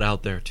be let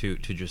out there to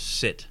just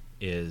sit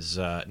is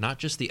not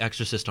just The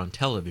Exorcist on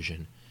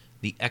television,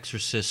 The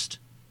Exorcist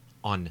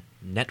on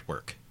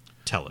network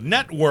television.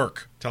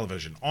 Network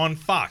television on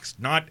Fox,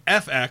 not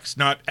FX,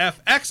 not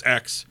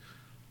FXX,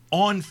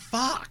 on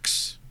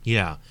Fox.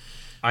 Yeah.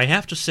 I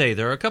have to say,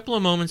 there are a couple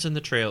of moments in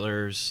the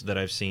trailers that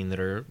I've seen that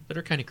are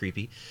kind of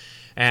creepy.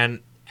 And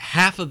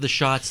half of the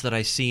shots that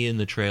I see in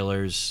the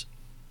trailers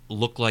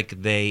look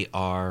like they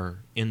are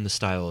in the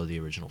style of the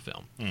original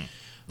film.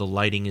 The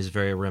lighting is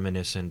very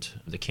reminiscent.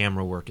 The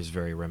camera work is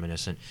very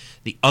reminiscent.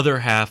 The other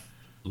half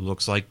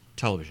looks like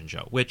television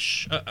show,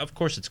 which, of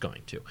course, it's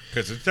going to.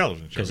 Because it's a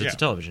television show. Because it's a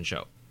television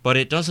show. But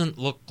it doesn't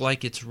look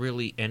like it's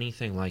really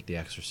anything like The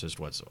Exorcist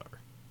whatsoever.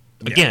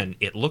 Again,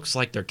 it looks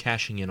like they're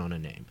cashing in on a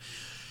name.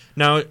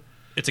 Now,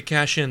 it's a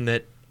cash-in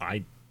that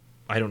I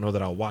don't know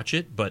that I'll watch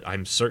it, but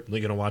I'm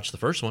certainly going to watch the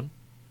first one.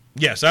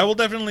 Yes, I will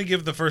definitely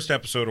give the first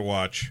episode a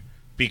watch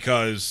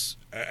because,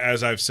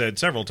 as I've said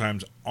several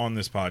times on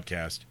this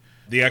podcast,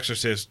 The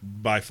Exorcist,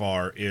 by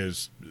far,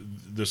 is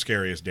the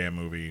scariest damn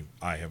movie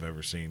I have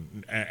ever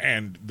seen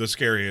and the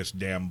scariest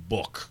damn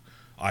book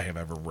I have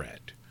ever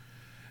read.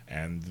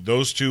 And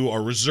those two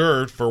are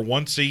reserved for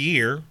once a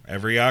year.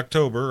 Every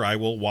October, I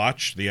will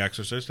watch The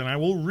Exorcist and I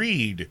will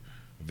read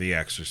The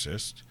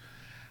Exorcist.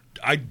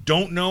 I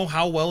don't know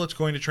how well it's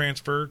going to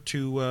transfer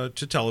to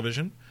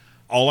television.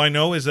 All I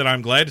know is that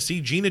I'm glad to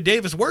see Gina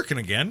Davis working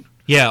again.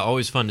 Yeah,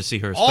 always fun to see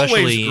her. Especially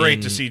always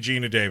great to see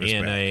Gina Davis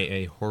in back.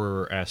 a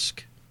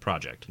horror-esque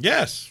project.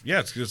 Yes,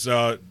 because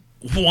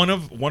one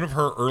of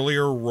her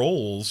earlier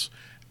roles,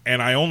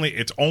 and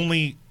it's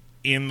only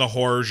in the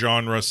horror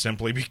genre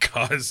simply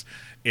because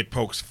it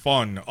pokes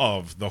fun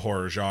of the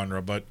horror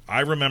genre. But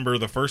I remember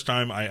the first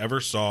time I ever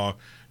saw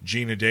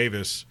Gina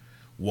Davis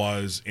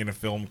was in a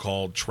film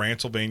called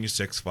Transylvania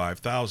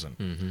 6-5000.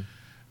 Mm-hmm.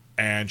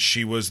 And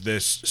she was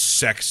this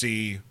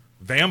sexy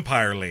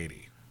vampire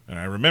lady. And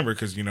I remember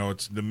because,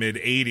 it's the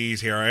mid-'80s.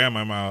 Here I am.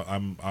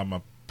 I'm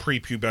a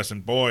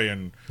prepubescent boy,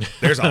 and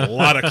there's a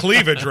lot of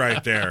cleavage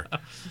right there.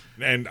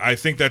 And I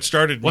think that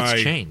started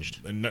What's changed?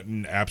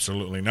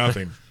 Absolutely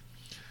nothing.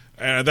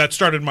 That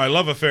started my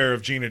love affair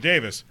of Gina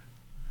Davis.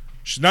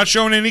 She's not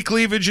showing any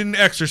cleavage in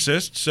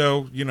Exorcist,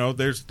 so,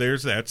 there's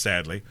that,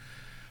 sadly.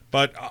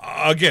 But,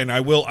 again,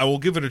 I will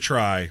give it a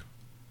try,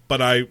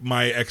 but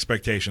my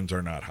expectations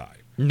are not high.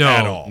 No,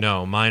 at all.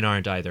 No, mine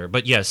aren't either.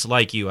 But yes,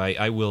 like you,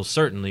 I will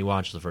certainly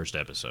watch the first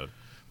episode.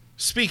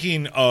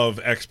 Speaking of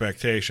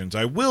expectations,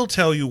 I will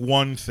tell you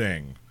one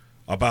thing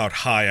about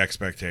high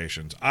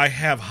expectations. I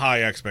have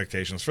high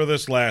expectations for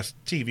this last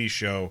TV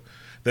show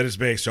that is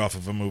based off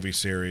of a movie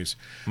series.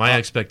 My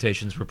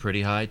expectations were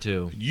pretty high,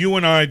 too. You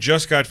and I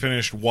just got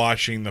finished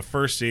watching the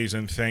first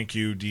season. Thank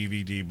you,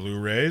 DVD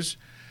Blu-rays.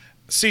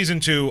 Season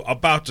 2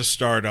 about to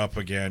start up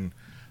again.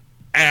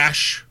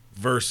 Ash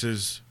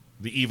versus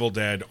The Evil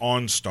Dead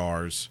on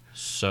Starz.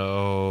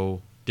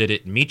 So, did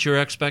it meet your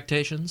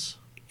expectations?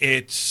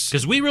 It's...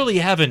 Because we really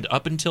haven't,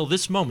 up until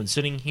this moment,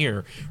 sitting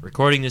here,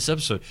 recording this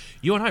episode,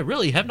 you and I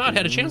really have not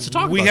had a chance to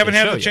talk about it. We haven't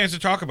had a chance to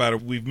talk about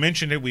it. We've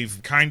mentioned it.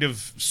 We've kind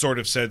of sort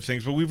of said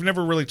things, but we've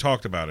never really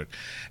talked about it.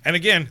 And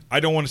again, I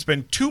don't want to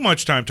spend too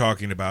much time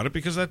talking about it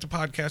because that's a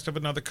podcast of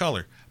another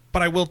color.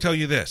 But I will tell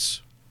you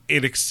this.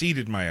 It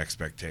exceeded my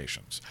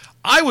expectations.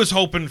 I was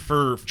hoping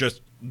for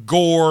just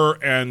gore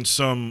and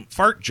some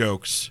fart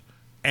jokes,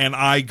 and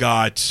I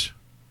got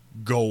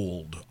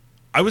gold.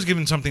 I was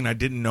given something I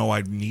didn't know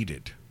I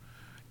needed.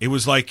 It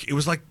was like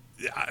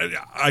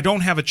I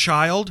don't have a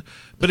child,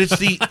 but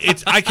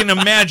I can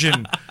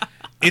imagine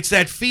it's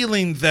that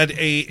feeling that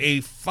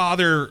a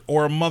father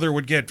or a mother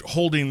would get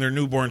holding their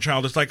newborn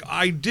child. It's like,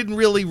 I didn't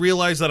really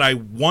realize that I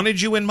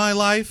wanted you in my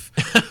life,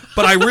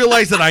 but I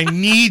realized that I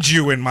need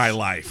you in my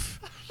life.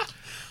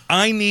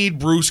 I need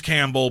Bruce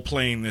Campbell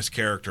playing this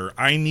character.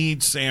 I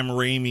need Sam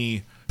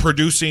Raimi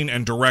producing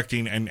and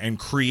directing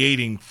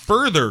and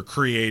further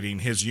creating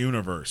his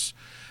universe.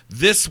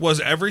 This was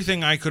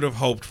everything I could have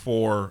hoped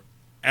for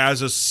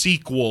as a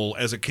sequel,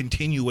 as a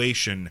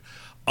continuation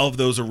of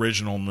those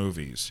original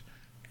movies.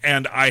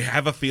 And I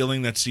have a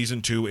feeling that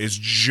season 2 is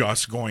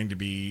just going to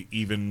be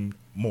even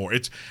more.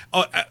 It's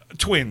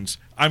twins.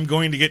 I'm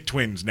going to get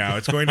twins now.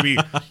 It's going to be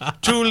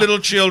 2 little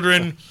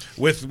children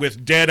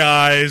with dead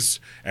eyes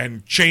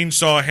and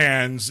chainsaw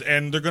hands,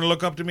 and they're going to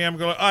look up to me. I'm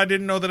going, I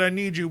didn't know that I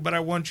need you, but I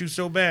want you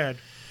so bad.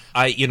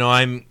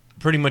 I'm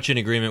pretty much in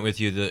agreement with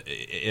you.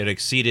 It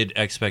exceeded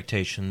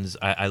expectations.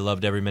 I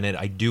loved every minute.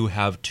 I do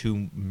have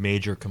 2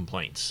 major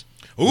complaints.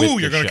 Ooh,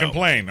 you're going to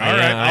complain. All right.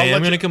 I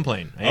am going to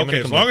complain. Okay,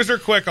 as long as they're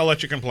quick, I'll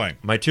let you complain.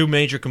 My 2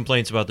 major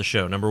complaints about the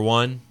show. Number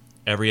 1,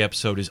 every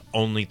episode is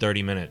only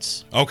 30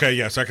 minutes. Okay,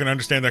 yes, I can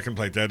understand that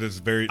complaint. That's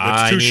too short.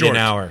 I need an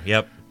hour.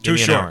 Yep. Too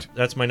short.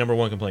 That's my number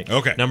 1 complaint.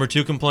 Okay. Number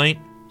 2 complaint,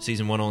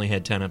 season 1 only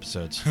had 10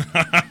 episodes.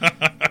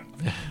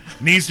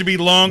 Needs to be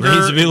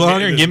longer.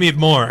 Give me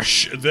more.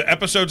 The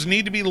episodes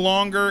need to be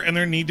longer, and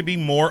there need to be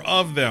more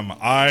of them.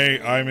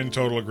 I'm in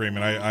total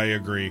agreement. I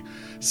agree.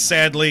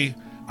 Sadly,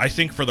 I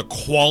think for the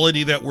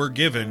quality that we're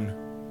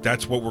given,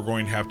 that's what we're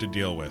going to have to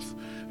deal with.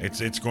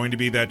 It's going to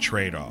be that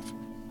trade-off.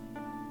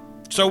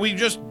 So we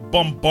just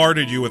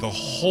bombarded you with a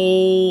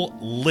whole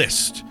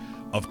list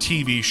of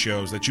TV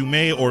shows that you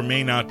may or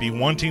may not be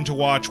wanting to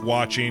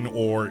watching,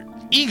 or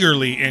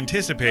eagerly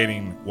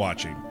anticipating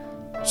watching.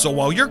 So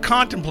while you're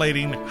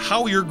contemplating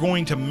how you're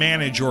going to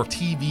manage your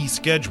TV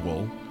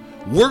schedule,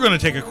 we're going to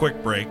take a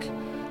quick break,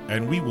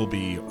 and we will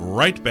be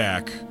right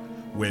back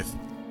with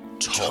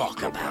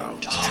Talk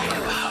About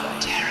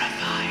Terrifying.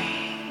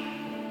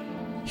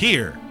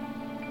 here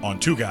on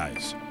Two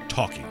Guys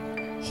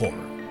Talking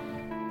Horror.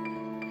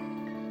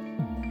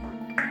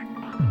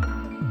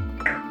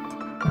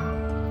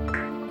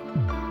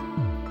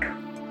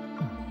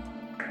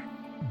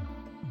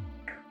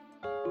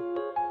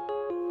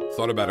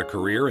 Thought about a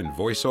career in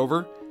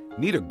voiceover?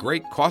 Need a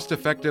great,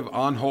 cost-effective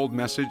on-hold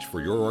message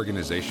for your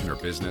organization or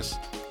business?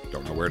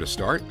 Don't know where to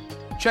start?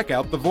 Check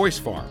out The Voice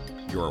Farm,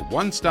 your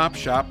one-stop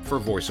shop for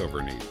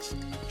voiceover needs.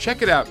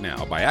 Check it out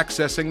now by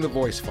accessing The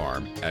Voice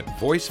Farm at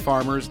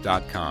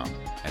voicefarmers.com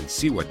and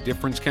see what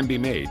difference can be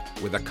made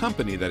with a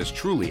company that is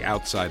truly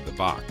outside the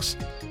box.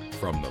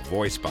 From the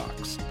Voice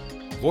Box.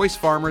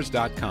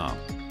 voicefarmers.com.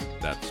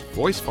 That's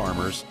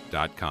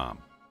voicefarmers.com.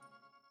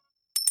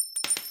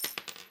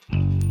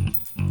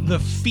 The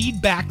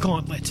Feedback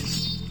Gauntlet.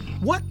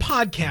 What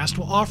podcast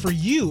will offer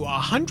you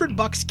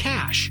 $100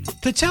 cash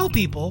to tell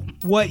people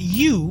what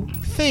you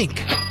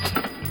think?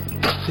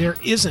 There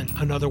isn't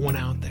another one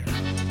out there.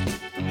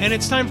 And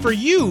it's time for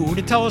you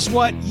to tell us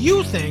what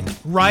you think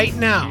right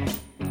now.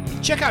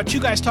 Check out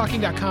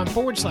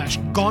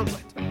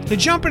twoguystalking.com/gauntlet to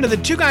jump into the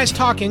Two Guys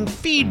Talking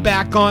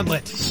Feedback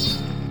Gauntlet.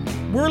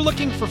 We're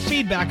looking for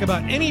feedback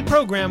about any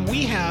program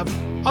we have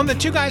on the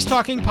Two Guys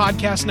Talking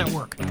Podcast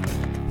Network.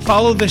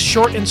 Follow the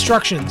short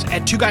instructions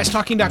at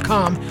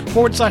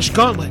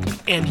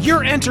twoguystalking.com/gauntlet, and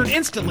you're entered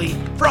instantly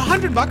for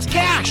 $100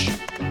 cash.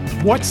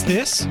 What's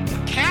this?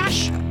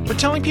 Cash? For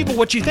telling people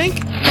what you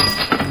think?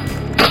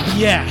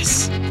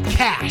 Yes,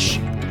 cash.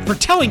 For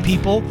telling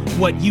people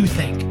what you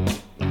think.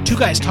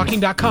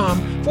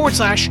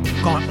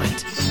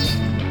 twoguystalking.com/gauntlet.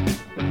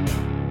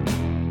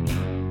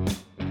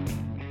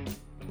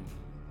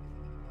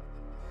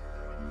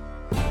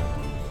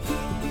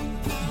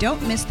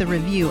 Don't miss the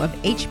review of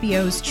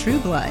HBO's True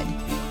Blood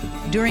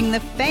during the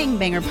Fang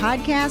Banger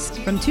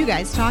podcast from Two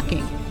Guys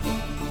Talking.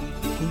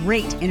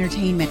 Great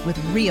entertainment with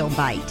real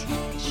bite.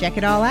 Check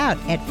it all out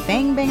at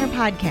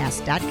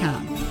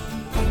fangbangerpodcast.com.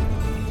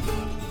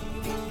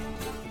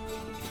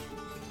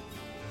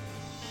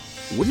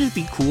 Wouldn't it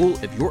be cool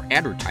if your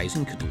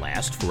advertising could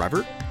last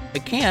forever?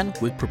 It can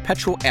with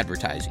perpetual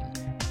advertising.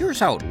 Here's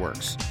how it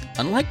works.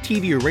 Unlike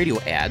TV or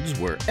radio ads,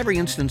 where every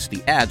instance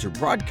the ads are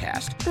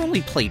broadcast, they're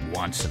only played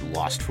once and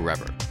lost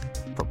forever.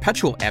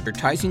 Perpetual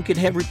advertising could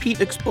have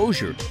repeat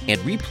exposure and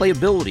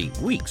replayability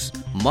weeks,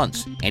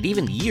 months, and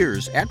even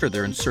years after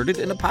they're inserted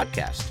in a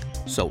podcast.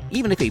 So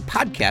even if a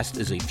podcast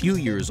is a few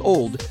years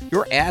old,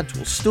 your ads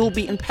will still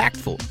be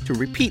impactful to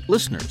repeat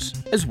listeners,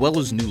 as well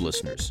as new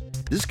listeners.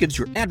 This gives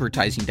your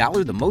advertising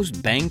dollar the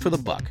most bang for the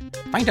buck.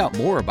 Find out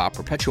more about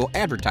perpetual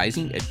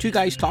advertising at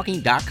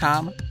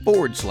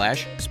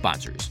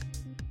twoguystalking.com/sponsors.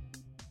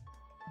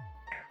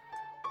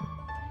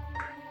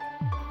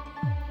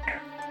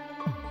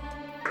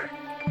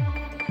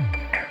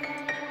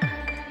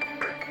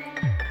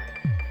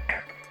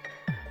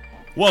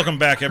 Welcome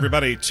back,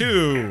 everybody,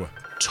 to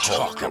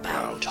Talk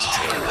About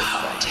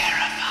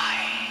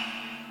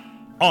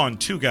on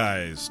Two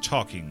Guys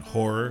Talking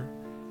Horror.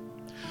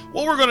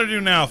 What we're going to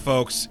do now,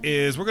 folks,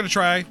 is we're going to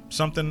try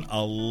something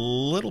a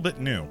little bit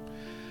new.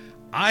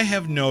 I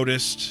have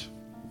noticed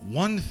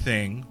one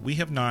thing we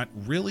have not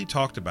really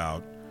talked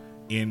about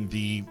in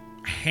the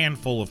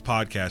handful of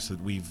podcasts that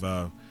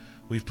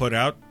we've put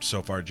out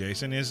so far,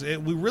 Jason, is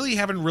we really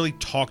haven't really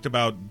talked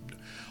about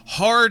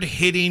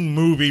hard-hitting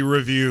movie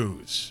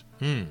reviews.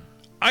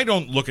 I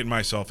don't look at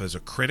myself as a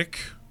critic.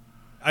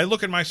 I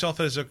look at myself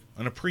as an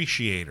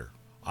appreciator.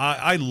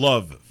 I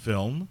love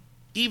film,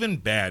 even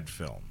bad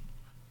film.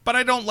 But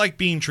I don't like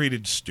being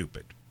treated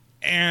stupid.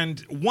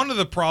 And one of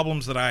the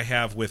problems that I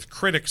have with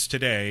critics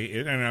today,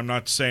 and I'm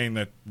not saying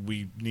that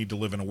we need to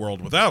live in a world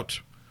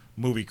without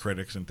movie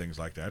critics and things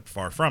like that,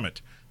 far from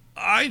it.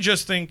 I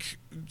just think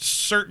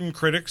certain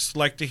critics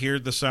like to hear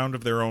the sound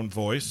of their own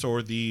voice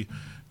or the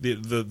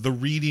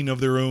reading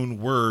of their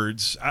own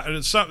words.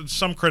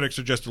 Some critics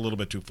are just a little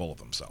bit too full of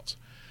themselves.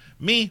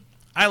 Me,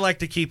 I like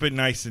to keep it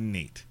nice and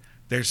neat.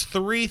 There's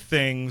 3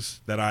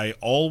 things that I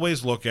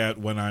always look at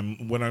when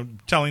I'm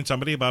telling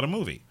somebody about a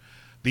movie: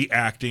 the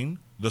acting,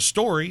 the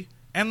story,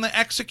 and the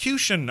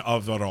execution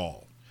of it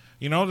all.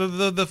 You know,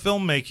 the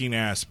filmmaking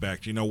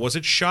aspect. You know, was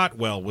it shot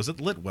well? Was it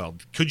lit well?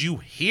 Could you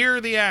hear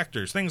the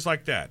actors? Things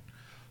like that.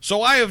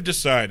 So I have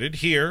decided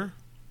here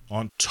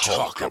on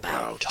Talk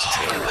About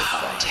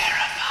Terrifying.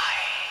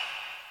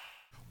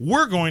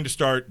 We're going to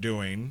start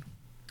doing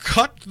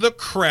Cut the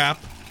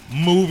Crap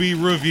movie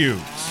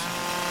reviews.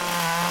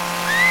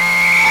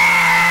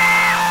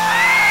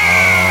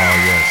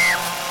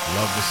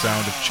 Love the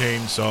sound of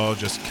chainsaw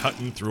just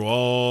cutting through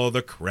all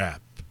the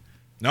crap.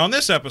 Now, in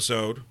this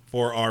episode,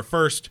 for our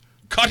first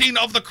Cutting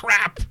of the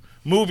Crap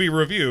movie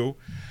review,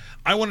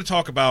 I want to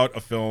talk about a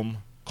film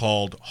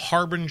called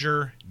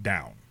Harbinger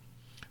Down.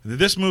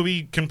 This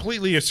movie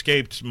completely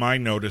escaped my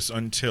notice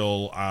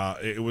until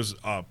it was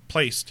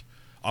placed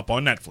up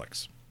on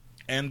Netflix.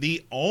 And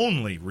the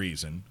only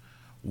reason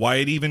why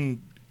it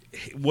even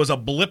was a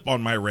blip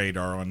on my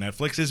radar on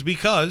Netflix is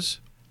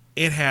because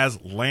it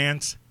has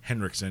Lance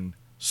Henriksen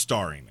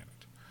starring in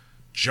it.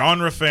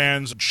 Genre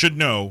fans should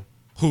know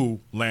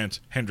who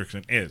Lance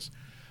Henriksen is.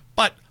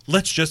 But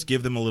let's just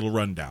give them a little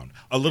rundown.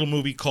 A little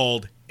movie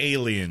called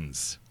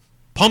Aliens.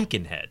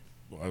 Pumpkinhead.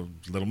 A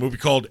little movie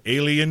called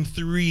Alien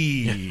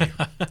 3.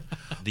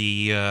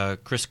 The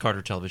Chris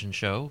Carter television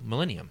show,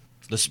 Millennium.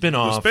 The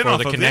spin-off for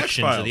the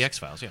connection to the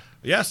X-Files. Yeah.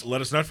 Yes,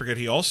 let us not forget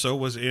he also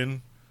was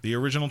in the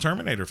original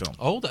Terminator film.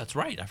 Oh, that's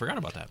right. I forgot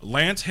about that.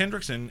 Lance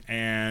Henriksen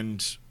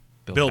and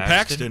Bill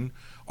Paxton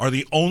are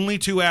the only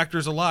 2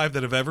 actors alive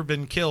that have ever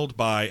been killed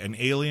by an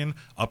alien,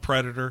 a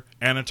predator,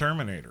 and a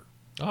Terminator.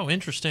 Oh,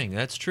 interesting.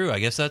 That's true. I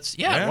guess that's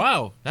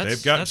wow.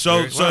 It's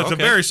a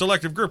very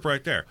selective group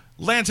right there.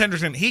 Lance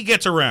Henriksen, he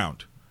gets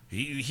around.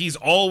 He's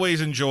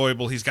always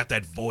enjoyable. He's got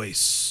that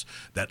voice,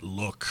 that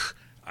look.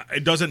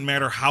 It doesn't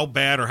matter how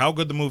bad or how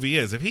good the movie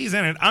is. If he's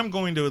in it, I'm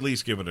going to at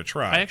least give it a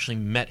try. I actually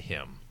met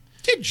him.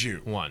 Did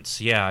you? Once.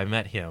 Yeah, I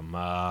met him.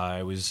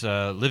 I was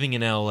living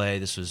in L.A.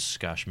 This was,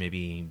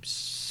 maybe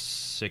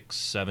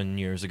 6-7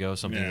 years ago,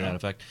 something to that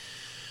effect.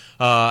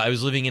 I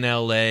was living in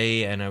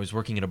L.A. and I was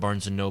working at a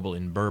Barnes & Noble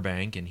in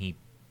Burbank, and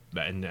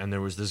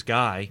there was this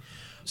guy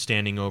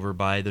standing over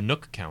by the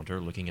Nook counter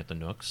looking at the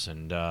Nooks,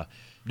 and I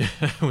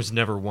was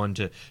never one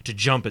to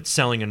jump at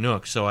selling a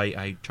Nook, so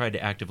I tried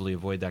to actively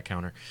avoid that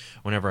counter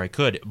whenever I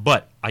could.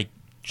 But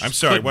I'm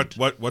sorry,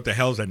 what the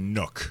hell is a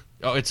Nook?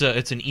 Oh, it's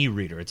an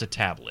e-reader. It's a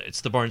tablet.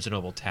 It's the Barnes &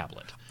 Noble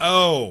tablet.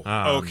 Oh,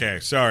 okay.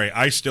 Sorry,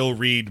 I still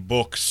read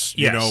books,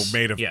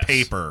 made of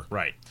paper.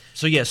 Right.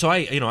 So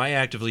I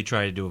actively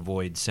tried to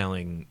avoid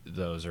selling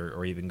those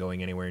or even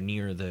going anywhere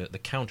near the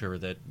counter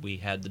that we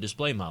had the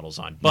display models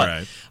on.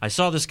 But I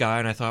saw this guy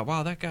and I thought,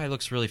 wow, that guy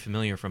looks really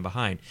familiar from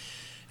behind.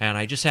 And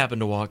I just happened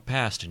to walk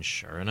past, and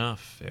sure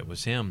enough, it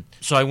was him.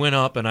 So I went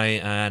up and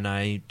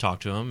I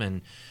talked to him,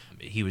 and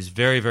he was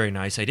very, very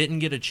nice. I didn't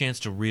get a chance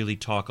to really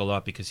talk a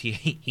lot because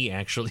he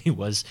actually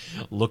was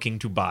looking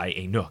to buy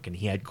a Nook, and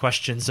he had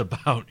questions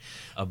about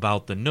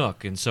the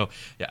Nook. And so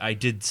I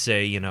did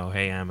say,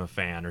 hey, I'm a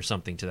fan or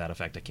something to that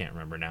effect. I can't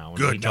remember now.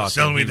 Good, now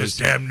sell me this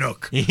damn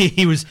Nook.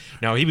 He was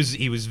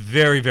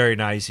very, very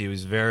nice. He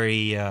was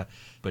very,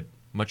 but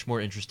much more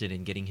interested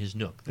in getting his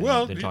Nook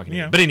than talking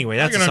to me. But anyway,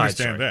 that's a side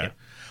story. That. Yeah.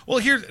 Well,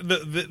 here's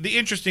the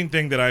interesting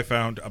thing that I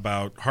found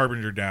about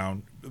Harbinger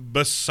Down,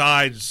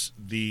 besides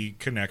the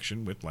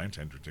connection with Lance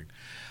Henriksen.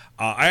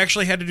 I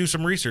actually had to do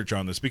some research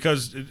on this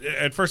because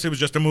at first it was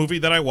just a movie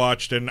that I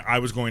watched and I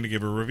was going to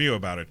give a review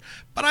about it.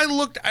 But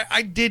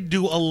I did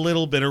do a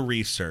little bit of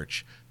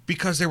research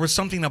because there was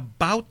something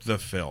about the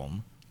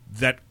film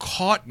that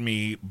caught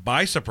me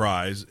by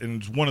surprise,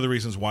 and it's one of the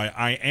reasons why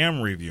I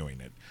am reviewing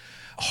it.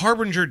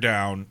 Harbinger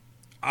Down,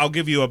 I'll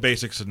give you a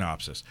basic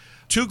synopsis.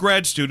 2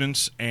 grad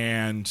students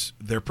and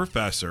their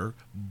professor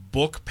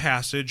book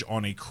passage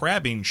on a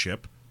crabbing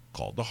ship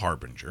called the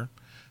Harbinger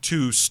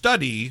to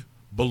study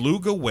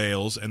beluga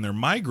whales and their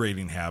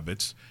migrating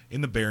habits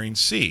in the Bering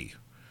Sea.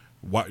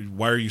 Why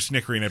are you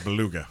snickering at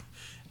beluga?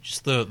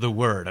 Just the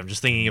word. I'm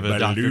just thinking of a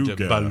Beluga.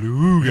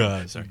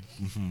 Beluga. Sorry.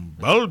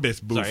 Bulbous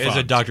Bouffant. Sorry, it's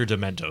a Dr.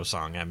 Demento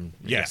song.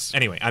 Yes. Yeah.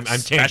 Anyway, I'm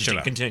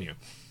tangenting. Continue.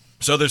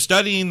 So they're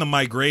studying the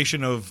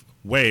migration of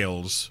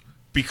whales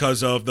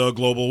because of the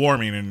global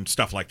warming and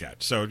stuff like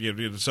that. So,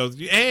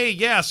 hey,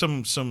 yeah,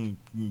 some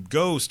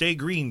stay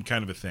green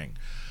kind of a thing.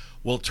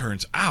 Well, it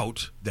turns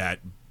out that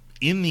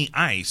in the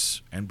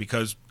ice, and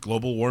because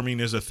global warming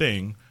is a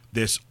thing,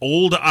 this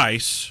old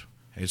ice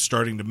is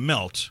starting to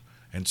melt,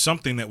 and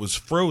something that was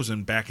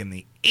frozen back in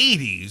the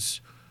 80s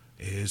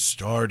is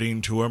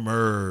starting to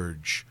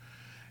emerge.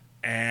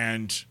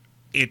 And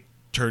it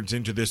turns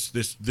into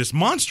this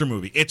monster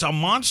movie. It's a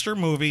monster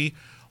movie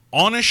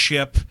on a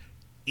ship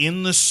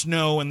in the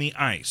snow and the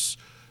ice.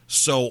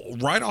 So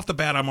right off the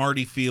bat, I'm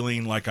already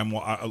feeling like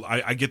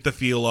I get the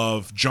feel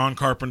of John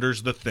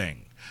Carpenter's The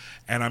Thing,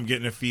 and I'm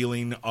getting a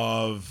feeling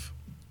of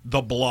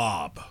The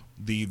Blob,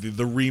 the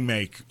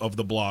remake of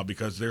The Blob,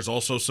 because there's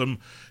also some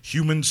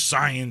human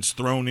science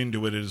thrown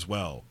into it as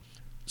well.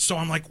 So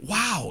I'm like,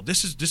 wow,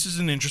 this is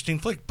an interesting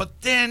flick.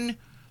 But then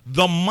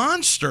the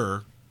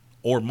monster,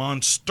 or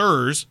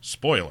monsters,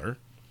 spoiler,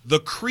 the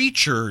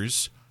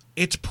creatures,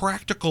 it's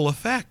practical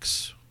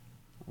effects.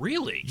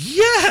 Really?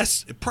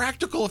 Yes,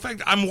 practical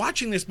effect. I'm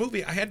watching this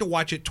movie. I had to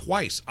watch it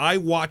twice. I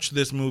watched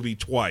this movie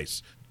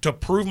twice to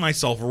prove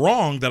myself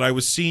wrong that I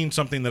was seeing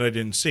something that I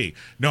didn't see.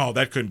 No,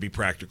 that couldn't be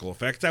practical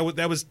effects. That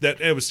was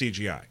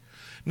CGI.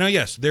 Now,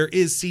 yes, there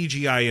is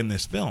CGI in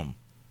this film,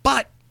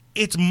 but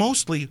it's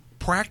mostly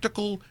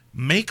practical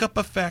makeup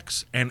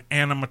effects and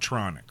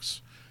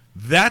animatronics.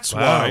 That's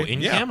why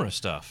in-camera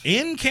stuff.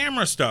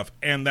 In-camera stuff,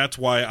 and that's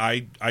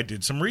why I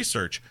did some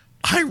research.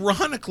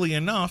 Ironically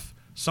enough,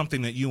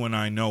 something that you and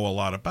I know a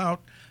lot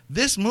about,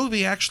 this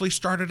movie actually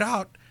started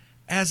out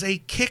as a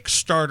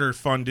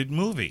Kickstarter-funded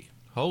movie.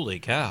 Holy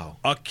cow.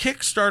 A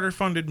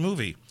Kickstarter-funded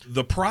movie.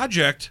 The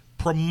project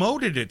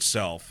promoted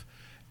itself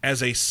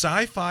as a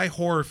sci-fi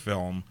horror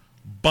film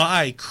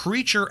by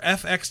creature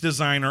FX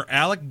designer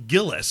Alec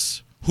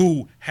Gillis,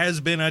 who has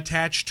been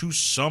attached to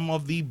some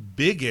of the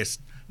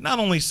biggest, not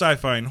only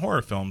sci-fi and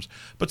horror films,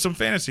 but some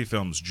fantasy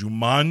films.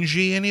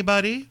 Jumanji,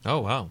 anybody? Oh,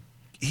 wow.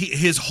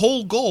 His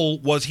whole goal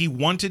was he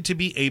wanted to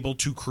be able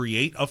to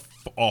create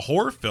a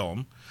horror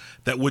film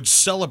that would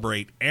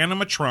celebrate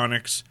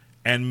animatronics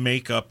and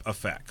makeup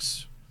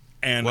effects.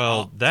 And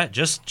that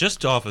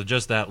just off of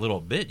just that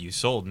little bit, you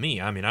sold me.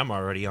 I mean, I'm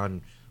already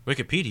on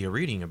Wikipedia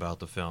reading about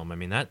the film. I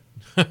mean, that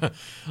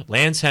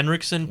Lance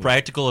Henriksen,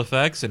 practical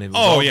effects, and it was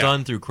all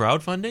done through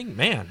crowdfunding.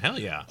 Man, hell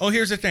yeah. Oh,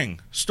 here's the thing,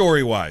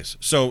 story-wise.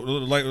 So,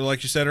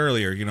 like you said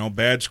earlier,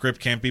 bad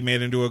script can't be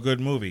made into a good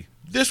movie.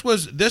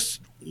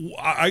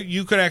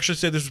 You could actually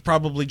say this was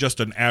probably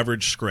just an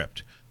average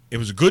script. It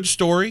was a good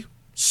story,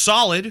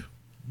 solid,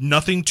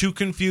 nothing too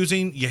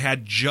confusing. You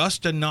had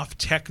just enough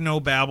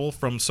techno-babble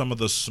from some of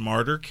the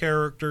smarter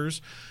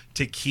characters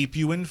to keep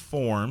you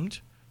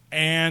informed.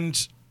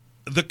 And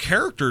the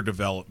character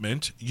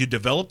development, you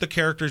developed the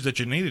characters that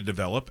you needed to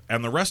develop,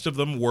 and the rest of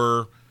them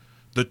were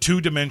the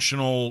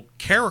two-dimensional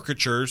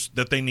caricatures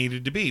that they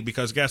needed to be,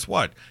 because guess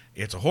what?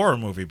 It's a horror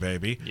movie,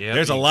 baby. Yep.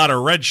 There's a lot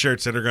of red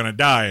shirts that are going to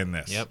die in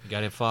this. Yep,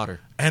 got it fodder.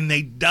 And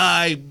they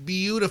die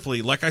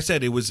beautifully. Like I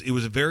said, it was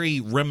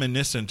very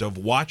reminiscent of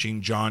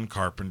watching John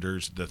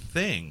Carpenter's The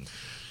Thing,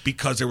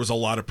 because there was a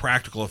lot of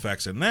practical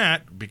effects in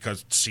that,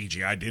 because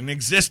CGI didn't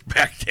exist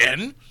back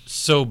then.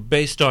 So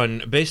based on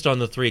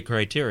the three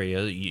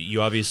criteria,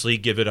 you obviously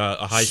give it a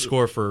high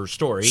score for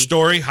story.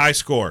 Story, high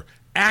score.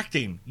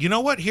 Acting. You know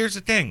what? Here's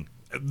the thing.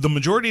 The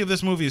majority of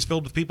this movie is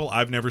filled with people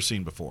I've never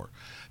seen before.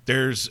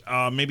 There's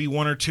maybe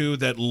one or two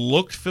that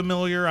looked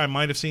familiar. I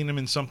might have seen them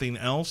in something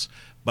else,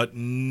 but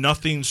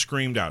nothing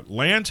screamed out.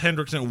 Lance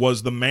Henriksen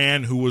was the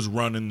man who was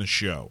running the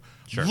show.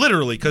 Sure.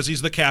 Literally, because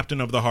he's the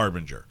captain of the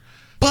Harbinger.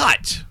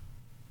 But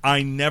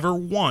I never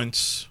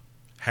once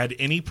had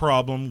any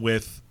problem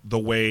with the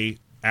way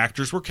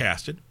actors were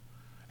casted.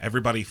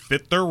 Everybody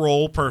fit their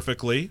role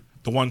perfectly.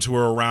 The ones who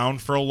were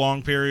around for a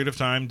long period of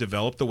time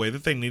developed the way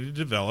that they needed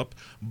to develop,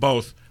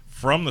 both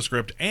from the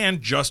script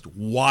and just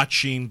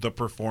watching the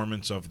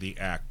performance of the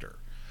actor.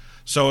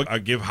 So I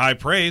give high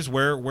praise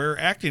where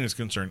acting is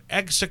concerned.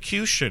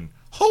 Execution.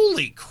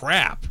 Holy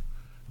crap.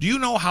 Do you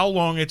know how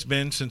long it's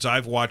been since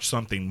I've watched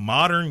something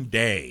modern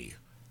day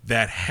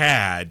that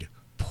had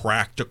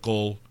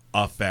practical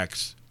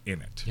effects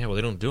in it? Yeah, well,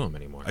 they don't do them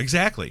anymore.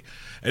 Exactly.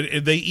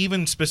 They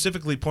even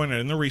specifically pointed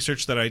in the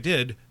research that I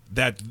did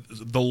that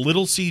the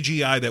little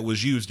CGI that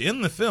was used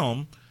in the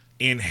film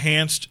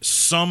enhanced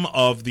some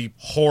of the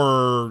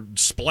horror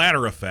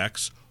splatter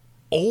effects,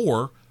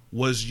 or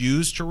was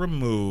used to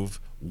remove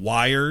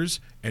wires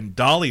and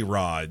dolly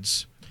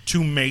rods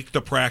to make the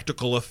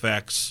practical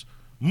effects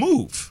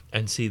move.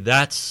 And see,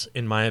 that's,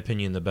 in my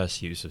opinion, the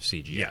best use of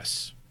CGI.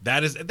 Yes.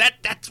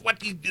 That's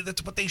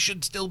what they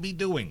should still be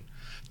doing.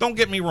 Don't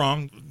get me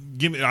wrong.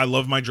 I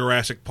love my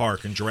Jurassic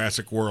Park and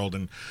Jurassic World,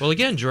 and well,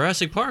 again,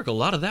 Jurassic Park. A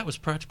lot of that was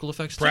practical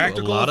effects too. A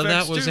lot of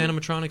that was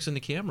animatronics in the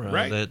camera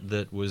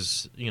that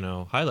was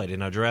highlighted.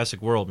 Now,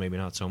 Jurassic World maybe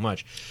not so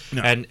much,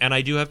 no. And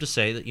I do have to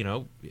say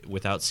that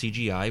without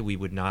CGI, we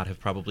would not have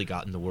probably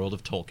gotten the world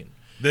of Tolkien.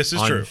 This is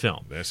on true.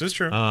 Film. This is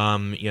true.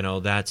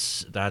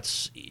 That's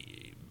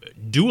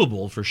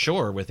doable for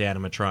sure with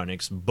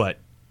animatronics, but.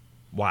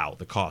 Wow,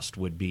 the cost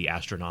would be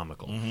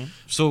astronomical. Mm-hmm.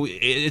 So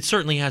it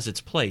certainly has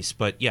its place,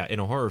 but yeah, in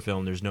a horror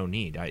film, there's no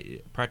need.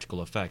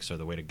 Practical effects are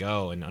the way to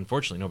go, and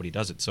unfortunately, nobody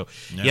does it. So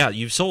yeah,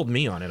 you've sold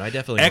me on it. I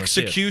definitely want to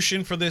see it.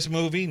 Execution for this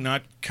movie,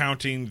 not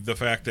counting the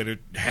fact that it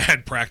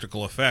had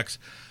practical effects,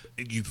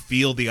 you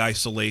feel the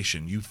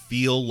isolation. You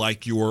feel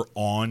like you're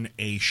on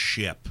a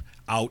ship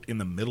out in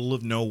the middle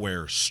of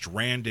nowhere,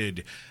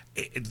 stranded.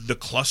 The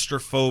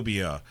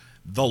claustrophobia.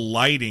 The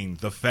lighting,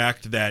 the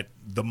fact that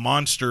the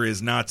monster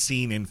is not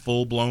seen in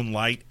full-blown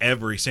light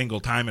every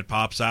single time it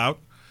pops out.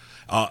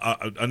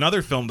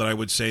 Another film that I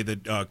would say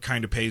that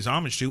kind of pays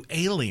homage to,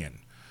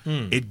 Alien.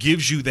 It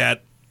gives you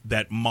that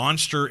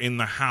monster in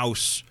the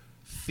house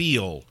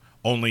feel,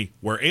 only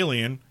where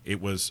Alien,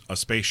 it was a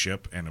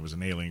spaceship and it was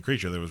an alien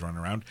creature that was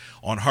running around.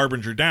 On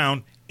Harbinger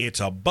Down, it's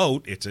a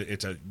boat. It's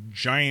a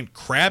giant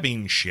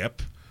crabbing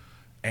ship,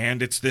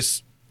 and it's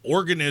this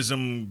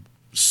organism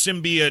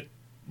symbiote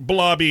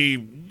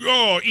blobby,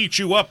 eat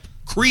you up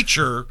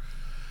creature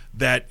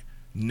that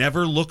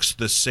never looks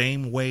the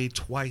same way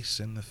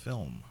twice in the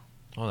film.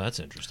 Oh, that's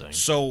interesting.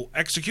 So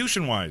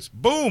execution-wise,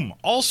 boom.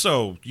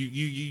 Also,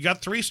 you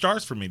got 3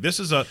 stars from me. This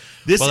is a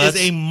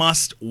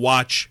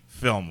must-watch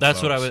film.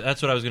 That's what I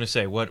was going to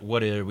say.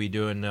 What are we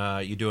doing?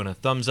 You doing a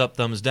thumbs up,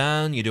 thumbs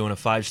down? You doing a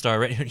 5-star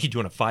rating? You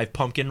doing a 5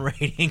 pumpkin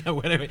rating?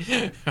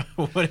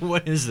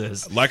 What is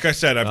this? Like I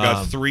said, I've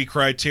got 3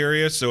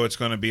 criteria, so it's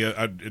going to be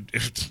a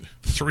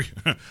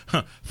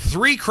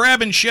 3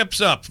 crabbing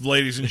ships up,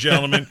 ladies and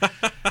gentlemen.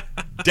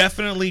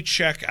 Definitely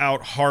check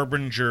out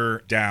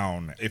Harbinger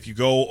Down. If you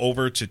go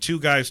over to Two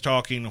Guys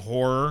Talking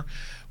Horror,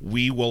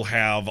 we will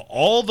have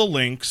all the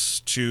links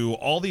to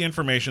all the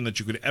information that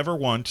you could ever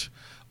want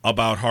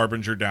about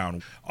Harbinger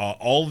Down.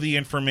 All the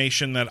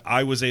information that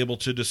I was able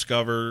to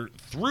discover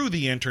through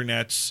the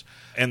internets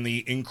and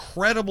the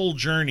incredible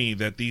journey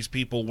that these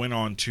people went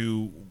on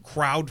to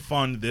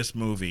crowdfund this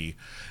movie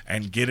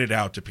and get it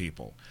out to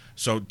people.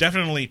 So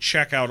definitely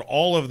check out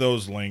all of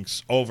those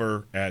links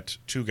over at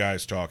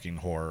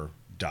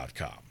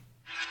twoguystalkinghorror.com.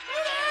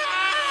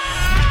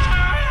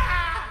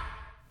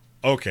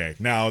 Okay,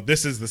 now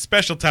this is the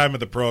special time of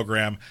the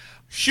program.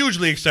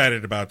 Hugely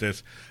excited about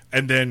this.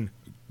 And then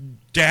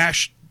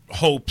dashed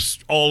hopes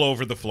all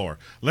over the floor.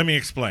 Let me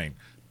explain.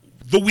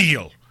 The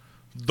wheel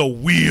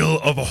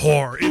of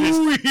horror. It is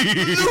the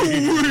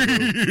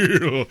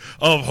wheel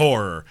of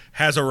horror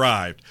has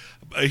arrived.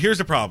 Here's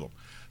the problem.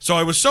 So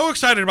I was so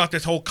excited about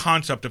this whole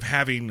concept of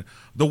having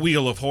the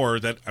wheel of horror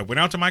that I went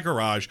out to my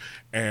garage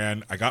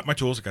and I got my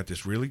tools. I got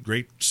this really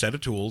great set of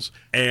tools,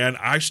 and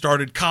I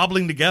started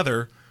cobbling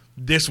together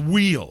this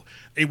wheel.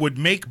 It would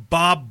make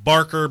Bob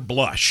Barker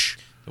blush.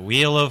 The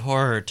wheel of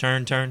horror,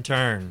 turn, turn,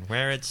 turn,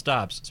 where it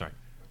stops. Sorry.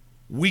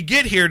 We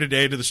get here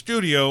today to the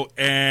studio,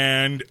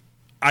 and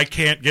I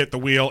can't get the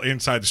wheel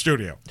inside the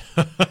studio.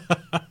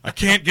 I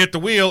can't get the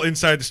wheel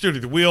inside the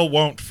studio. The wheel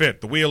won't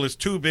fit. The wheel is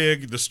too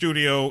big. The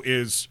studio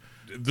is...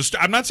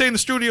 I'm not saying the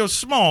studio is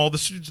small. The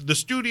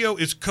studio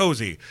is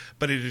cozy,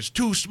 but it is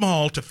too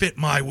small to fit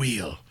my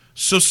wheel.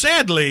 So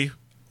sadly,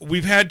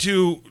 we've had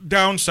to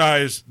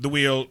downsize the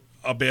wheel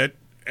a bit,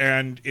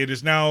 and it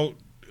is now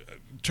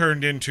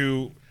turned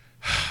into...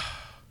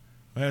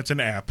 it's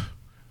an app.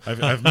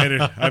 I've made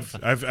it.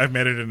 I've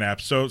made it an app.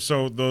 So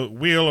the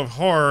Wheel of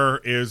Horror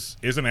is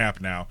an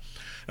app now.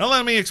 Now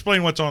let me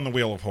explain what's on the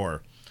Wheel of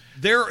Horror.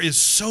 There is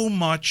so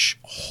much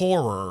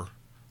horror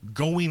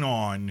going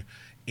on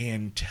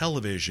in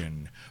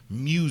television,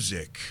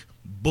 music,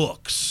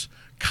 books,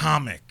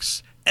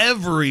 comics,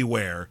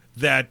 everywhere,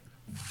 that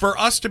for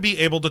us to be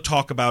able to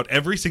talk about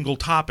every single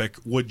topic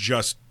would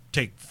just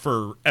take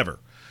forever.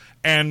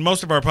 And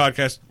most of our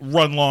podcasts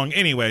run long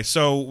anyway,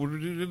 so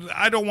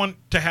I don't want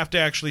to have to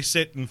actually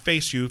sit and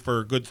face you for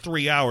a good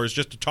 3 hours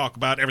just to talk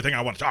about everything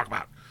I want to talk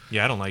about.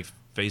 Yeah, I don't like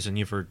facing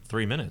you for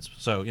 3 minutes,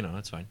 so,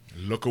 that's fine.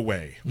 Look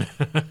away.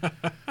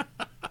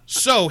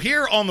 So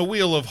here on the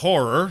Wheel of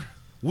Horror,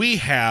 we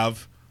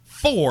have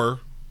 4,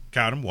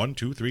 count them, 1,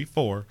 2, 3,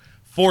 4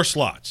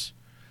 slots.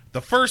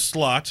 The first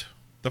slot,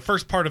 the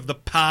first part of the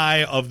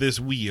pie of this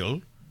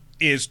wheel,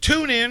 is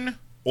tune in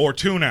or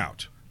tune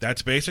out.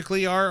 That's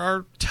basically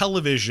our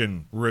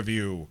television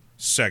review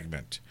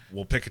segment.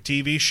 We'll pick a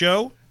TV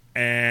show,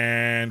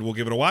 and we'll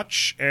give it a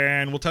watch,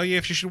 and we'll tell you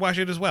if you should watch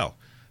it as well.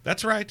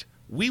 That's right.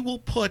 We will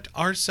put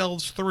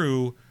ourselves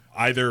through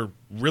either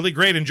really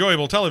great,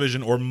 enjoyable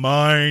television or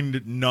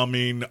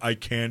mind-numbing, I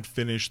can't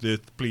finish this,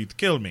 please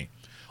kill me.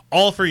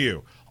 All for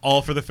you.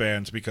 All for the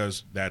fans,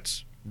 because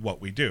that's what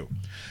we do.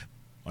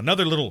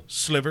 Another little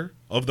sliver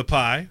of the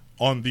pie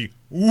on the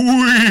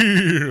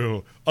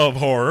Wheel of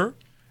Horror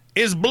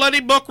is Bloody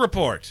Book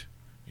Report.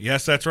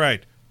 Yes, that's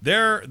right.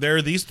 There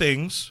are these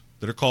things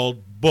that are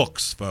called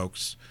books,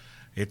 folks.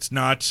 It's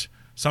not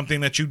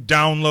something that you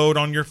download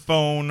on your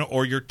phone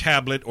or your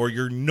tablet or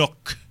your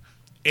Nook.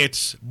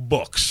 It's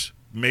books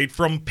made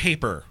from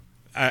paper.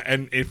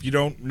 And if you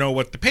don't know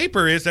what the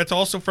paper is, that's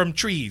also from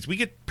trees. We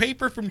get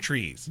paper from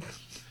trees.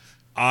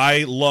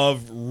 I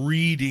love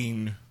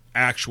reading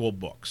actual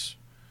books.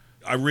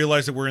 I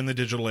realize that we're in the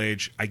digital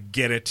age. I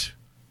get it.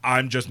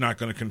 I'm just not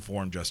going to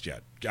conform just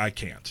yet. I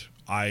can't.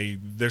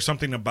 There's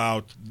something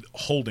about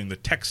holding the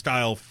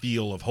textile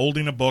feel of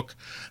holding a book,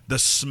 the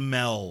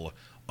smell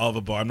of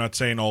a book. I'm not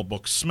saying all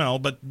books smell,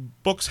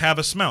 but books have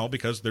a smell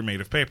because they're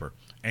made of paper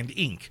and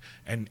ink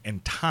and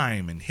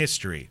time and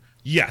history.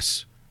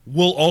 Yes,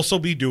 we'll also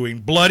be doing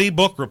bloody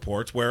book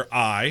reports where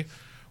I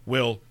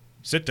will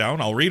sit down,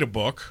 I'll read a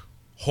book,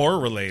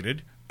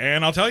 horror-related,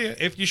 and I'll tell you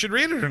if you should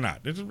read it or not.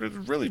 It's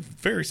really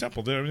very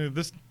simple. I mean,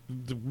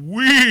 the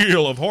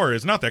wheel of horror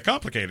is not that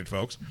complicated,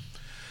 folks.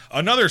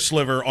 Another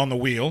sliver on the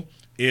wheel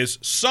is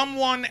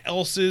Someone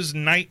Else's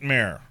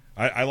Nightmare.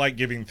 I like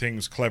giving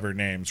things clever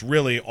names.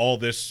 Really, all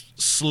this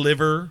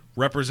sliver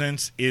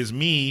represents is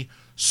me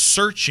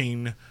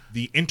searching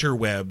the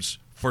interwebs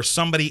for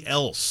somebody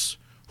else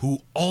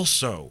who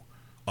also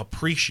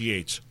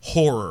appreciates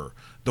horror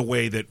the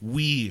way that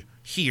we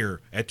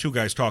here at Two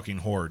Guys Talking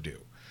Horror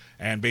do.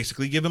 And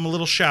basically give them a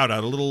little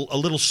shout-out, a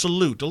little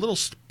salute, a little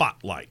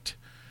spotlight.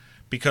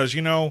 Because,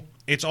 you know,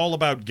 it's all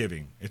about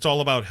giving. It's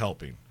all about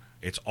helping.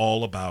 It's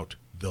all about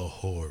the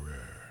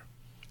horror.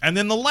 And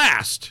then the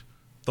last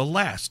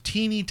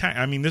teeny tiny,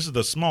 I mean, this is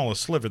the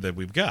smallest sliver that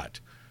we've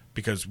got.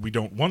 Because we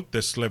don't want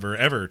this sliver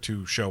ever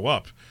to show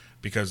up.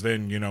 Because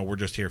then, you know, we're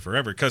just here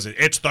forever. Because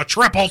it's the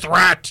triple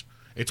threat.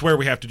 It's where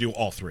we have to do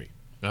all three.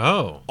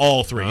 Oh.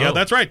 All three. Oh. Yeah,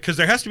 that's right. Because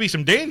there has to be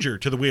some danger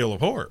to the Wheel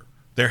of Horror.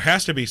 There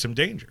has to be some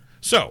danger.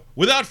 So,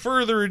 without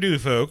further ado,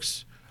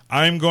 folks,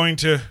 I'm going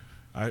to...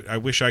 I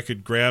wish I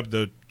could grab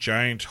the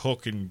giant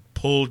hook and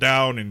pull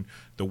down and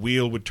the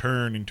wheel would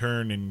turn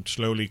and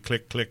slowly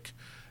click, click,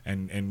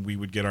 and we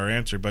would get our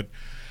answer. But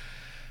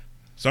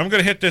so I'm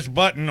going to hit this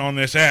button on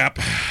this app,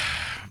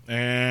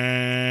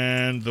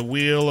 and the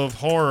Wheel of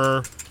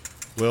Horror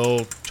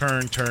will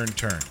turn. Ooh.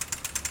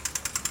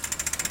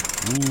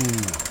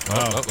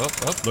 Wow.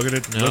 Oh. Look at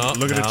it. No,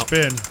 look at it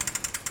spin.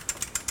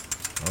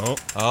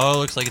 Oh,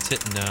 looks like it's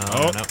hitting. No.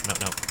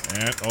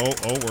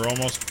 And we're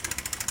almost.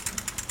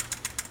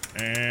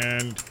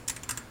 And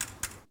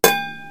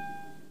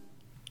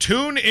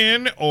tune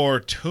in or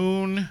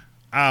tune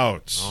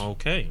out.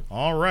 Okay.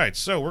 All right.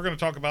 So we're going to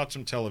talk about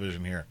some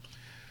television here.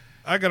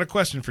 I got a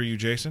question for you,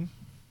 Jason.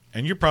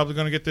 And you're probably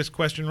going to get this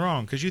question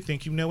wrong because you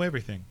think you know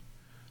everything.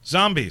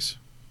 Zombies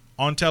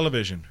on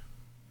television.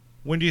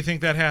 When do you think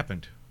that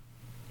happened?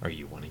 Are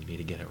you wanting me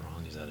to get it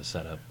wrong? Is that a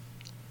setup?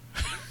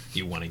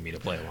 You wanting me to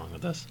play along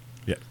with this?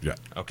 Yeah.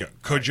 Okay.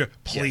 Could you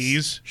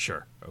please? Yes.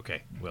 Sure.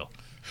 Okay. Will.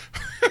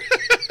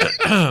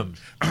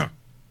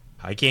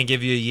 I can't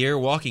give you a year.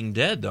 Walking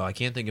Dead, though. I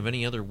can't think of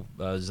any other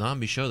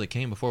zombie show that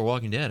came before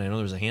Walking Dead. I know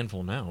there's a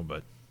handful now,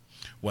 but...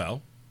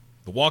 Well,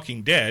 The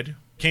Walking Dead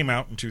came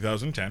out in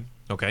 2010.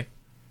 Okay.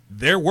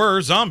 There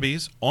were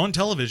zombies on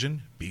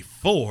television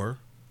before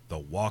The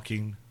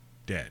Walking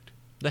Dead.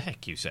 The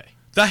heck you say?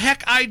 The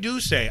heck I do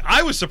say.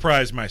 I was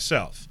surprised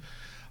myself.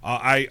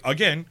 I,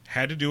 again,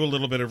 had to do a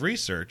little bit of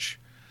research.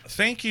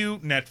 Thank you,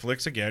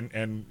 Netflix, again,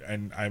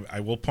 and I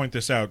will point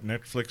this out.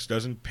 Netflix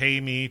doesn't pay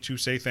me to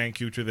say thank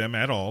you to them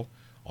at all,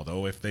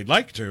 although if they'd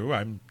like to,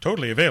 I'm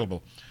totally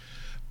available.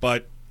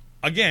 But,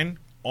 again,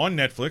 on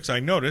Netflix, I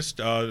noticed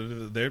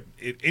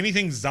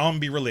anything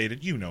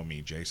zombie-related, you know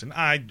me, Jason.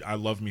 I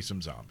love me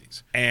some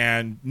zombies.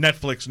 And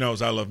Netflix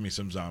knows I love me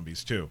some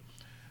zombies, too.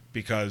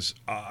 Because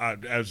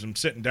as I'm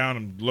sitting down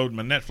and loading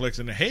my Netflix,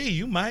 and hey,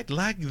 you might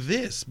like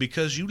this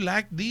because you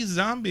like these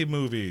zombie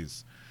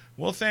movies.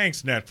 Well,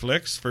 thanks,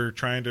 Netflix, for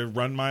trying to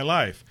run my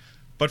life.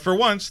 But for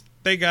once,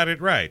 they got it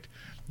right.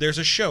 There's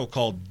a show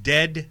called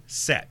Dead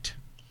Set.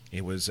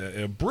 It was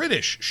a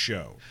British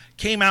show.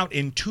 Came out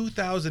in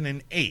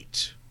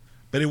 2008,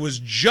 but it was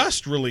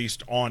just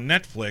released on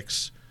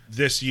Netflix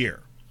this year.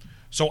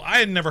 So I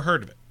had never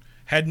heard of it.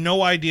 Had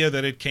no idea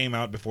that it came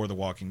out before The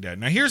Walking Dead.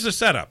 Now, here's the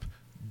setup.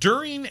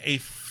 During a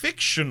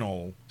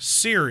fictional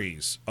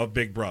series of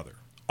Big Brother,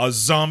 a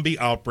zombie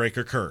outbreak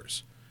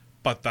occurs,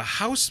 but the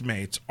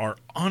housemates are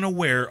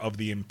unaware of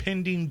the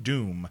impending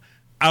doom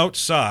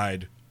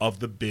outside of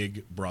the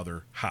Big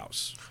Brother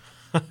house.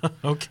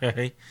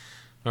 Okay.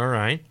 All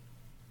right.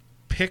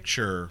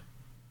 Picture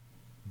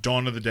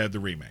Dawn of the Dead, the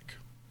remake.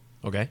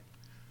 Okay.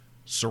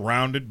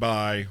 Surrounded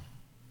by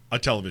a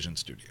television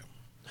studio.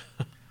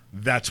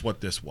 That's what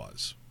this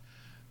was.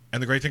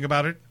 And the great thing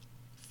about it,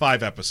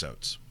 5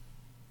 episodes.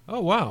 Oh,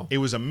 wow. It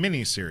was a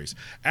mini-series.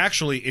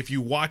 Actually, if you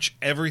watch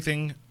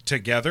everything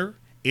together,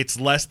 it's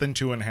less than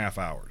 2.5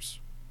 hours.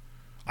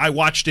 I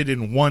watched it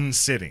in one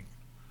sitting.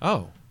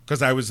 Oh.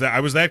 Because I was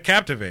that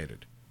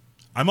captivated.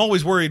 I'm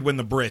always worried when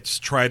the Brits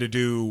try to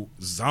do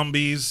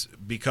zombies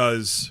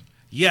because,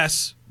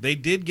 yes, they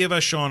did give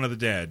us Shaun of the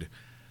Dead,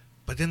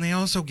 but then they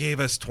also gave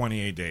us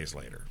 28 Days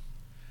Later.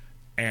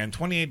 And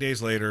 28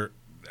 Days Later,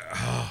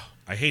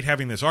 I hate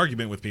having this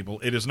argument with people.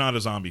 It is not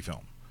a zombie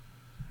film.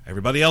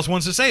 Everybody else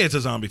wants to say it's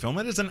a zombie film.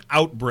 It is an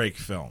outbreak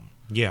film.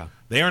 Yeah.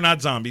 They are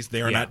not zombies.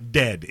 They are not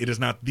dead. It is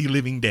not The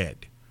Living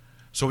Dead.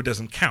 So it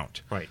doesn't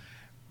count. Right.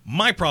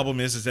 My problem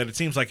is that it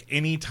seems like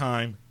any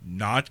time,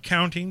 not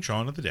counting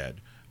Shaun of the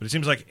Dead, but it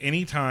seems like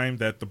any time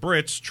that the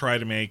Brits try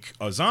to make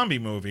a zombie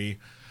movie,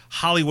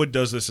 Hollywood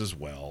does this as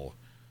well.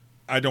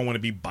 I don't want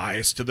to be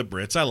biased to the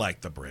Brits. I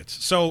like the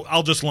Brits. So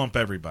I'll just lump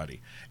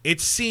everybody. It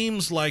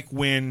seems like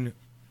when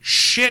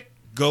shit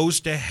goes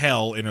to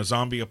hell in a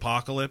zombie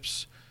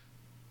apocalypse,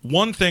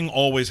 one thing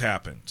always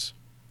happens.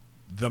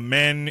 The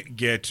men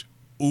get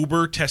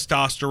uber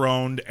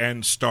testosterone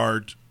and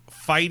start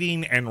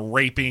fighting and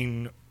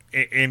raping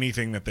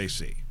anything that they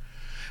see.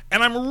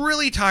 And I'm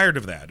really tired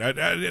of that.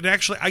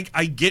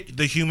 I get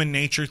the human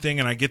nature thing,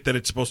 and I get that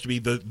it's supposed to be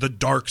the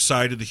dark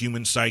side of the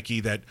human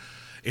psyche, that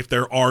if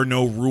there are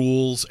no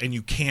rules and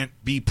you can't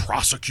be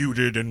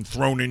prosecuted and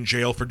thrown in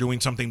jail for doing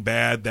something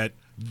bad, that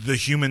the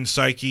human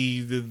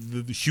psyche,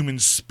 the human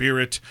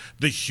spirit,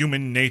 the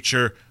human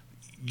nature,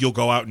 you'll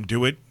go out and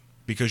do it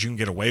because you can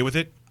get away with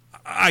it.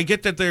 I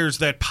get that there's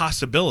that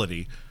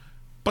possibility,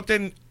 but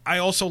then I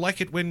also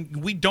like it when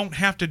we don't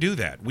have to do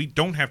that. We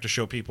don't have to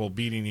show people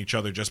beating each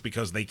other just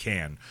because they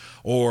can,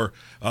 or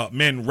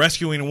men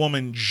rescuing a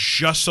woman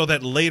just so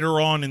that later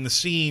on in the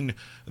scene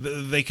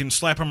they can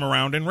slap them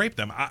around and rape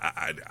them.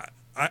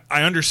 I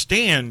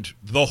understand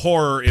the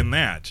horror in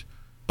that,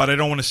 but I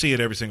don't want to see it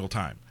every single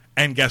time.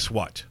 And guess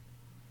what?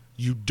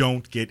 You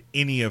don't get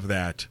any of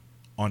that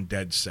on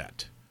Dead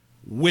Set,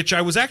 which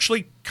I was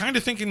actually kind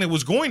of thinking that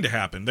was going to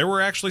happen. There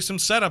were actually some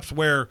setups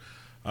where,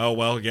 oh,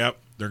 well, yep,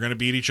 they're going to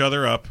beat each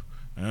other up.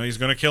 He's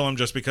going to kill him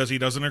just because he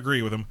doesn't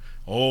agree with him.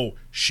 Oh,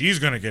 she's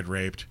going to get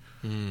raped.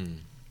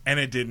 And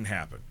it didn't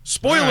happen.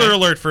 Spoiler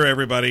alert for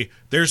everybody,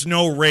 there's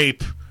no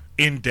rape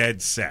in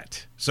Dead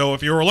Set. So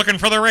if you were looking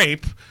for the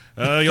rape,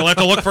 you'll have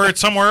to look for it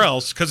somewhere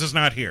else because it's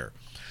not here.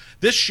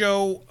 This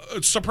show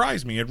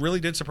surprised me. It really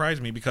did surprise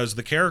me because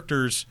the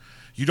characters,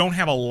 you don't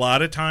have a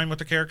lot of time with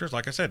the characters.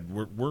 Like I said,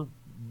 we're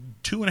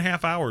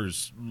 2.5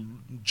 hours,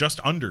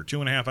 just under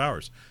 2.5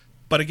 hours.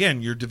 But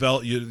again,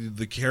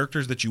 the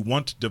characters that you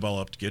want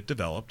developed get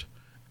developed,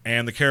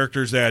 and the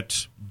characters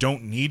that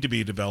don't need to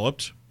be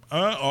developed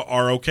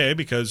are okay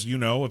because,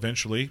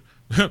 eventually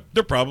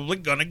they're probably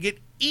going to get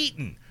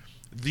eaten.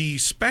 The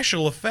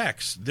special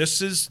effects,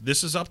 this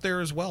is up there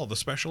as well. The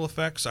special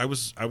effects, I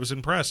was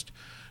impressed.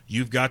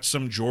 You've got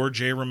some George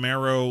A.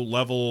 Romero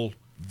level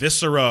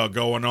viscera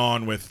going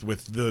on with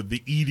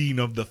the eating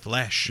of the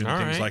flesh and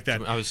things like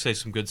that. I would say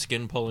some good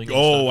skin pulling.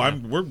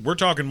 We're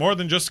talking more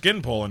than just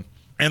skin pulling.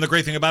 And the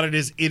great thing about it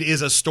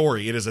is a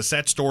story. It is a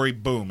set story.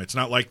 Boom. It's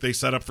not like they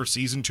set up for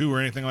season 2 or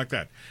anything like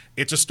that.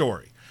 It's a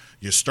story.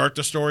 You start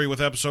the story with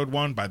episode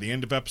 1. By the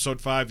end of episode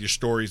 5, your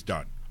story's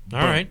done. All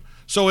right.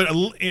 So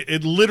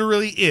it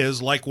literally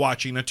is like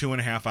watching a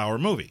 2.5 hour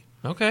movie.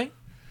 Okay.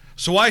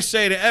 So I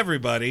say to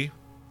everybody,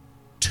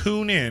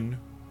 tune in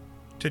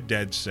to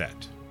Dead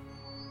Set.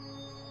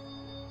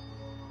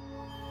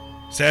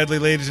 Sadly,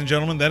 ladies and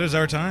gentlemen, that is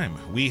our time.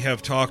 We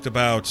have talked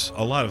about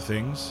a lot of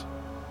things.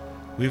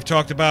 We've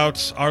talked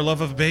about our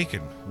love of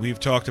bacon. We've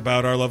talked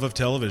about our love of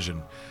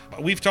television.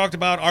 We've talked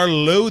about our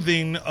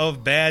loathing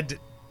of bad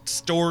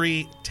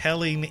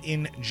storytelling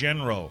in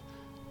general.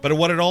 But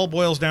what it all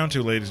boils down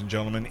to, ladies and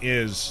gentlemen,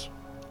 is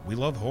we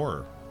love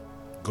horror.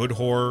 Good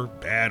horror,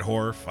 bad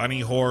horror,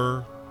 funny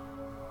horror.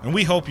 And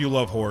we hope you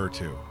love horror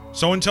too.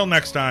 So until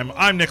next time,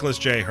 I'm Nicholas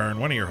J. Hearn,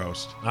 one of your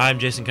hosts. I'm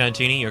Jason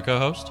Contini, your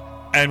co-host.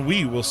 And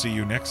we will see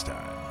you next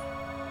time.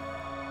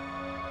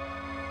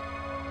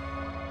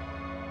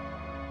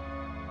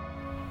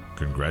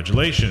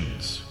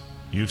 Congratulations.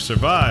 You've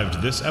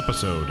survived this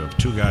episode of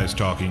Two Guys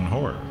Talking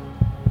Horror.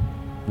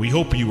 We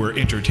hope you were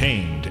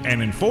entertained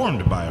and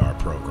informed by our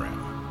program.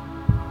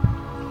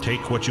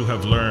 Take what you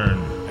have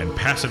learned and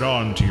pass it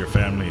on to your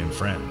family and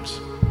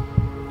friends.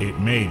 It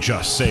may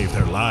just save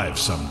their lives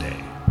someday.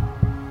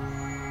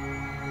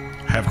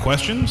 Have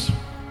questions?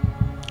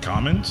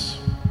 Comments?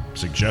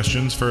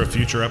 Suggestions for a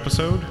future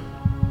episode?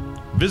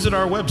 Visit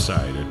our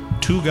website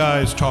at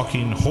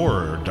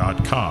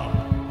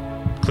twoguystalkinghorror.com.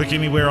 Click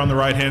anywhere on the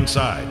right-hand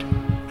side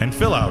and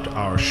fill out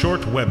our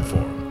short web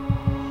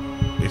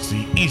form. It's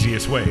the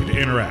easiest way to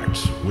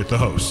interact with the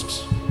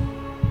hosts.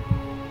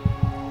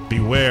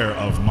 Beware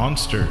of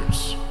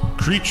monsters,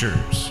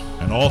 creatures,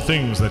 and all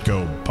things that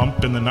go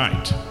bump in the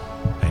night.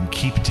 And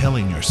keep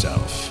telling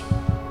yourself,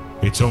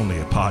 it's only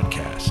a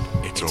podcast.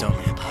 It's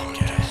only a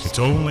podcast. It's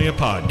only a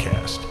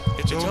podcast.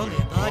 It's only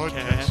a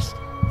podcast.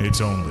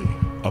 It's only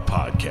a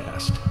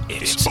podcast.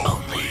 It's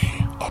only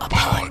a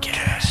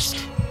podcast.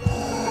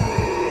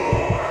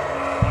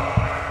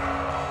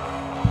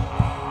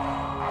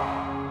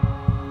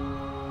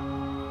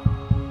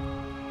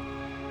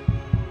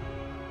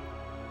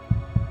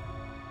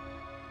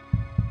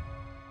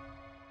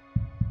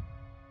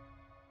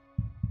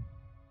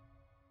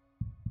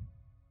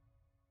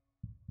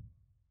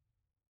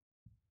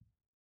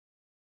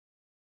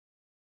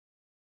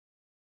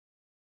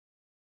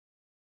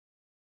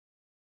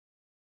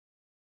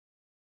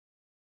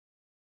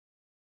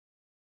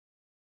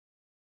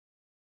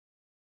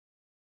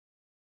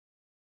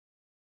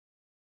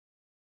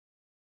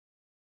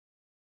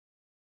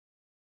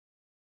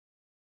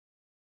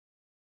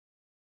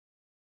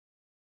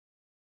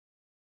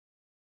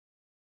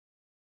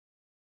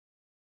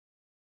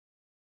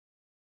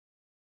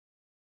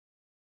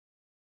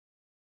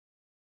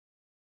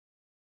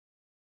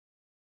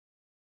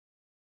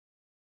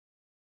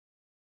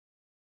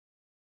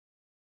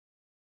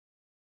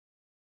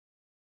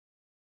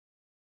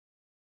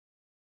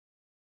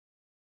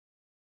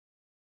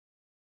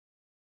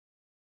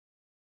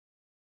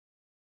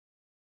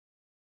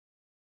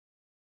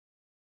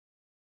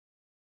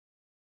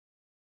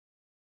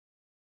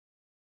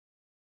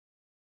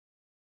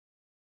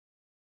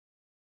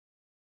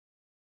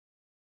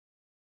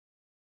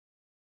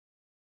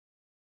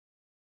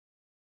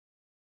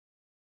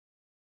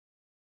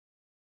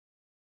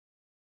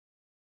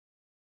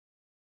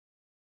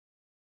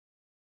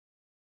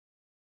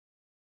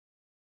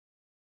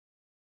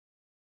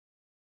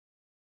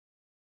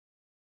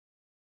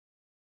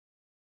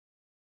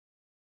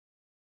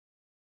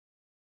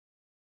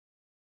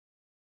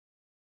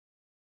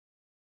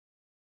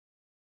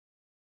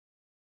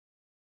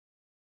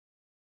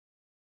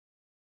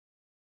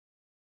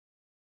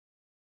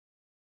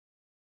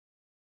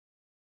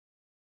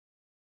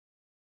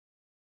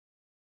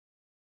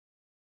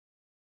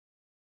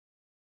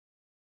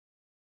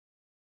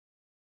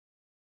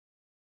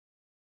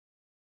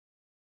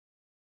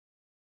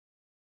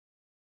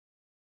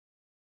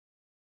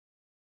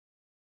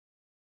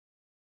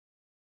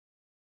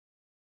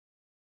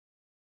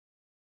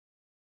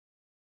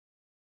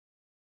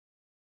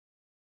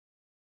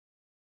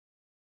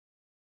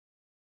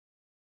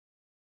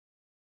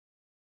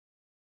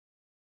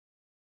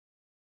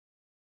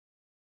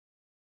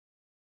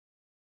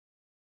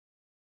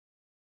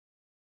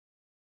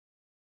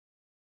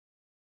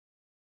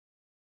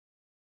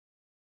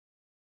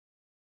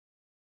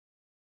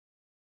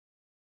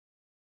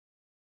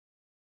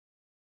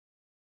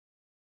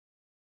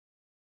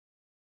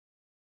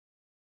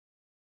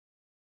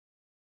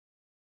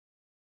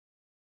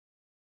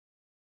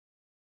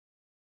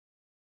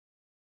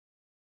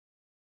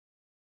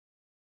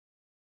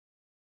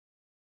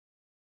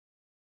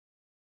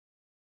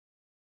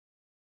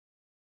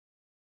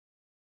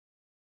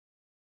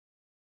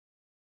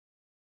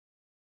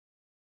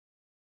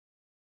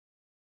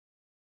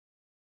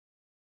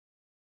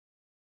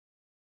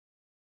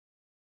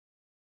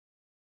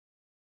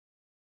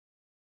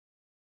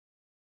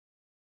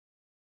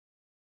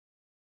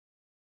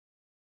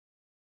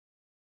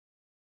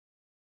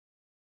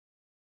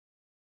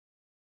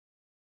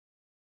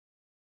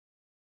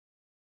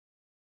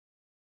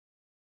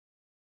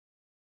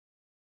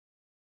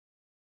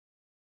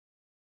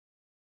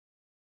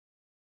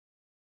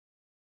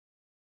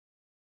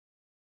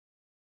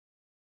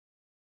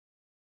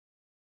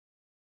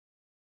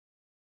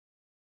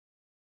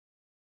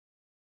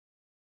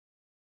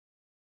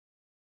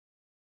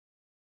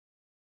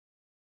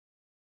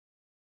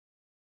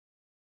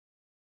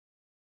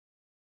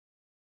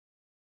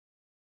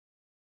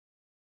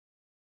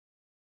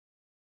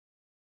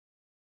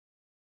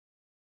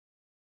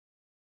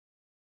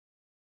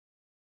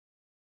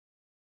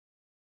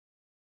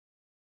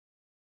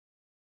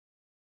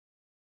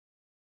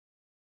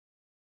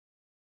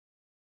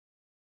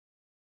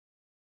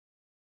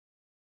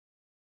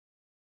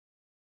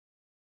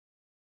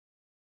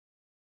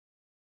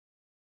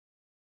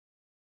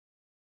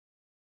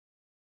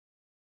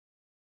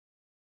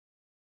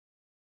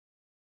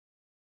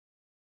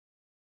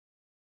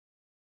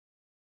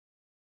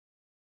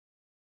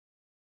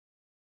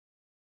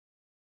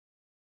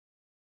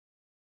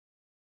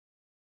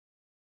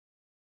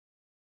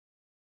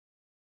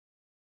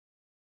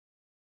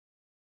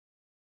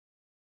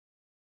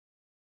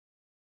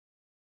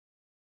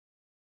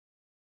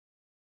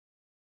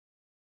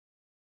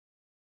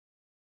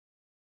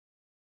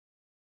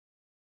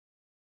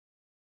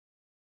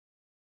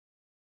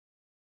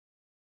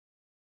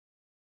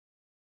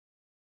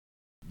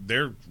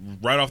 they're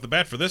right off the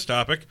bat for this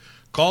topic.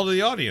 Call to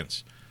the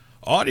audience.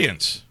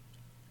 Audience,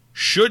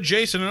 should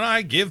Jason and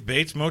I give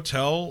Bates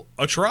Motel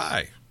a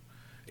try?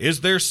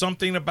 Is there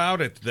something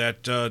about it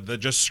that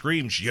just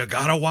screams you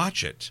gotta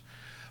watch it?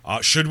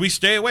 Should we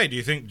stay away? Do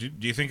you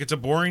think it's a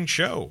boring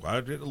show?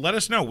 Let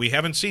us know. We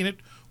haven't seen it.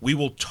 We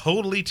will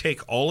totally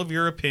take all of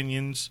your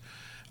opinions.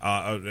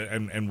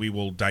 And we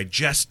will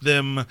digest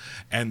them,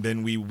 and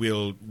then we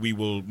will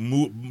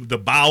move the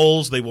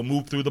bowels. They will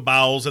move through the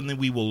bowels, and then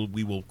we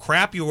will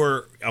crap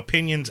your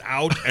opinions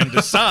out and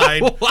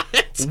decide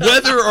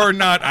whether or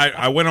not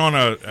I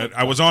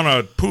was on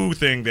a poo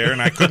thing there,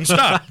 and I couldn't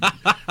stop.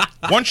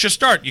 Once you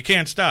start, you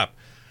can't stop.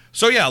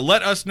 So yeah,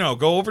 let us know.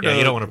 Go over to.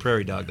 You don't want to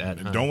prairie dog that.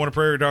 Huh? Don't want to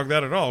prairie dog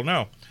that at all.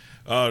 No,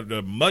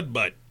 the mud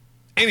butt.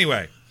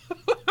 Anyway.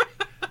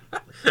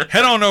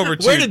 Head on over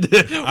to where did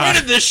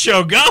this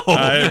show go?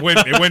 It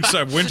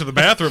went to the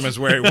bathroom is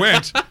where it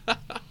went.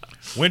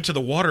 Went to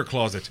the water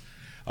closet.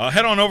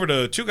 Head on over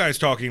to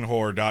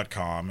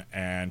twoguystalkinghorror.com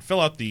and fill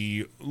out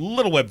the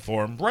little web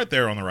form right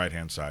there on the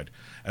right-hand side.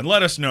 And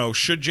let us know,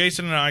 should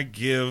Jason and I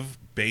give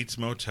Bates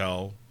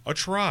Motel a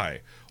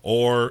try?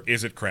 Or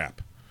is it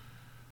crap?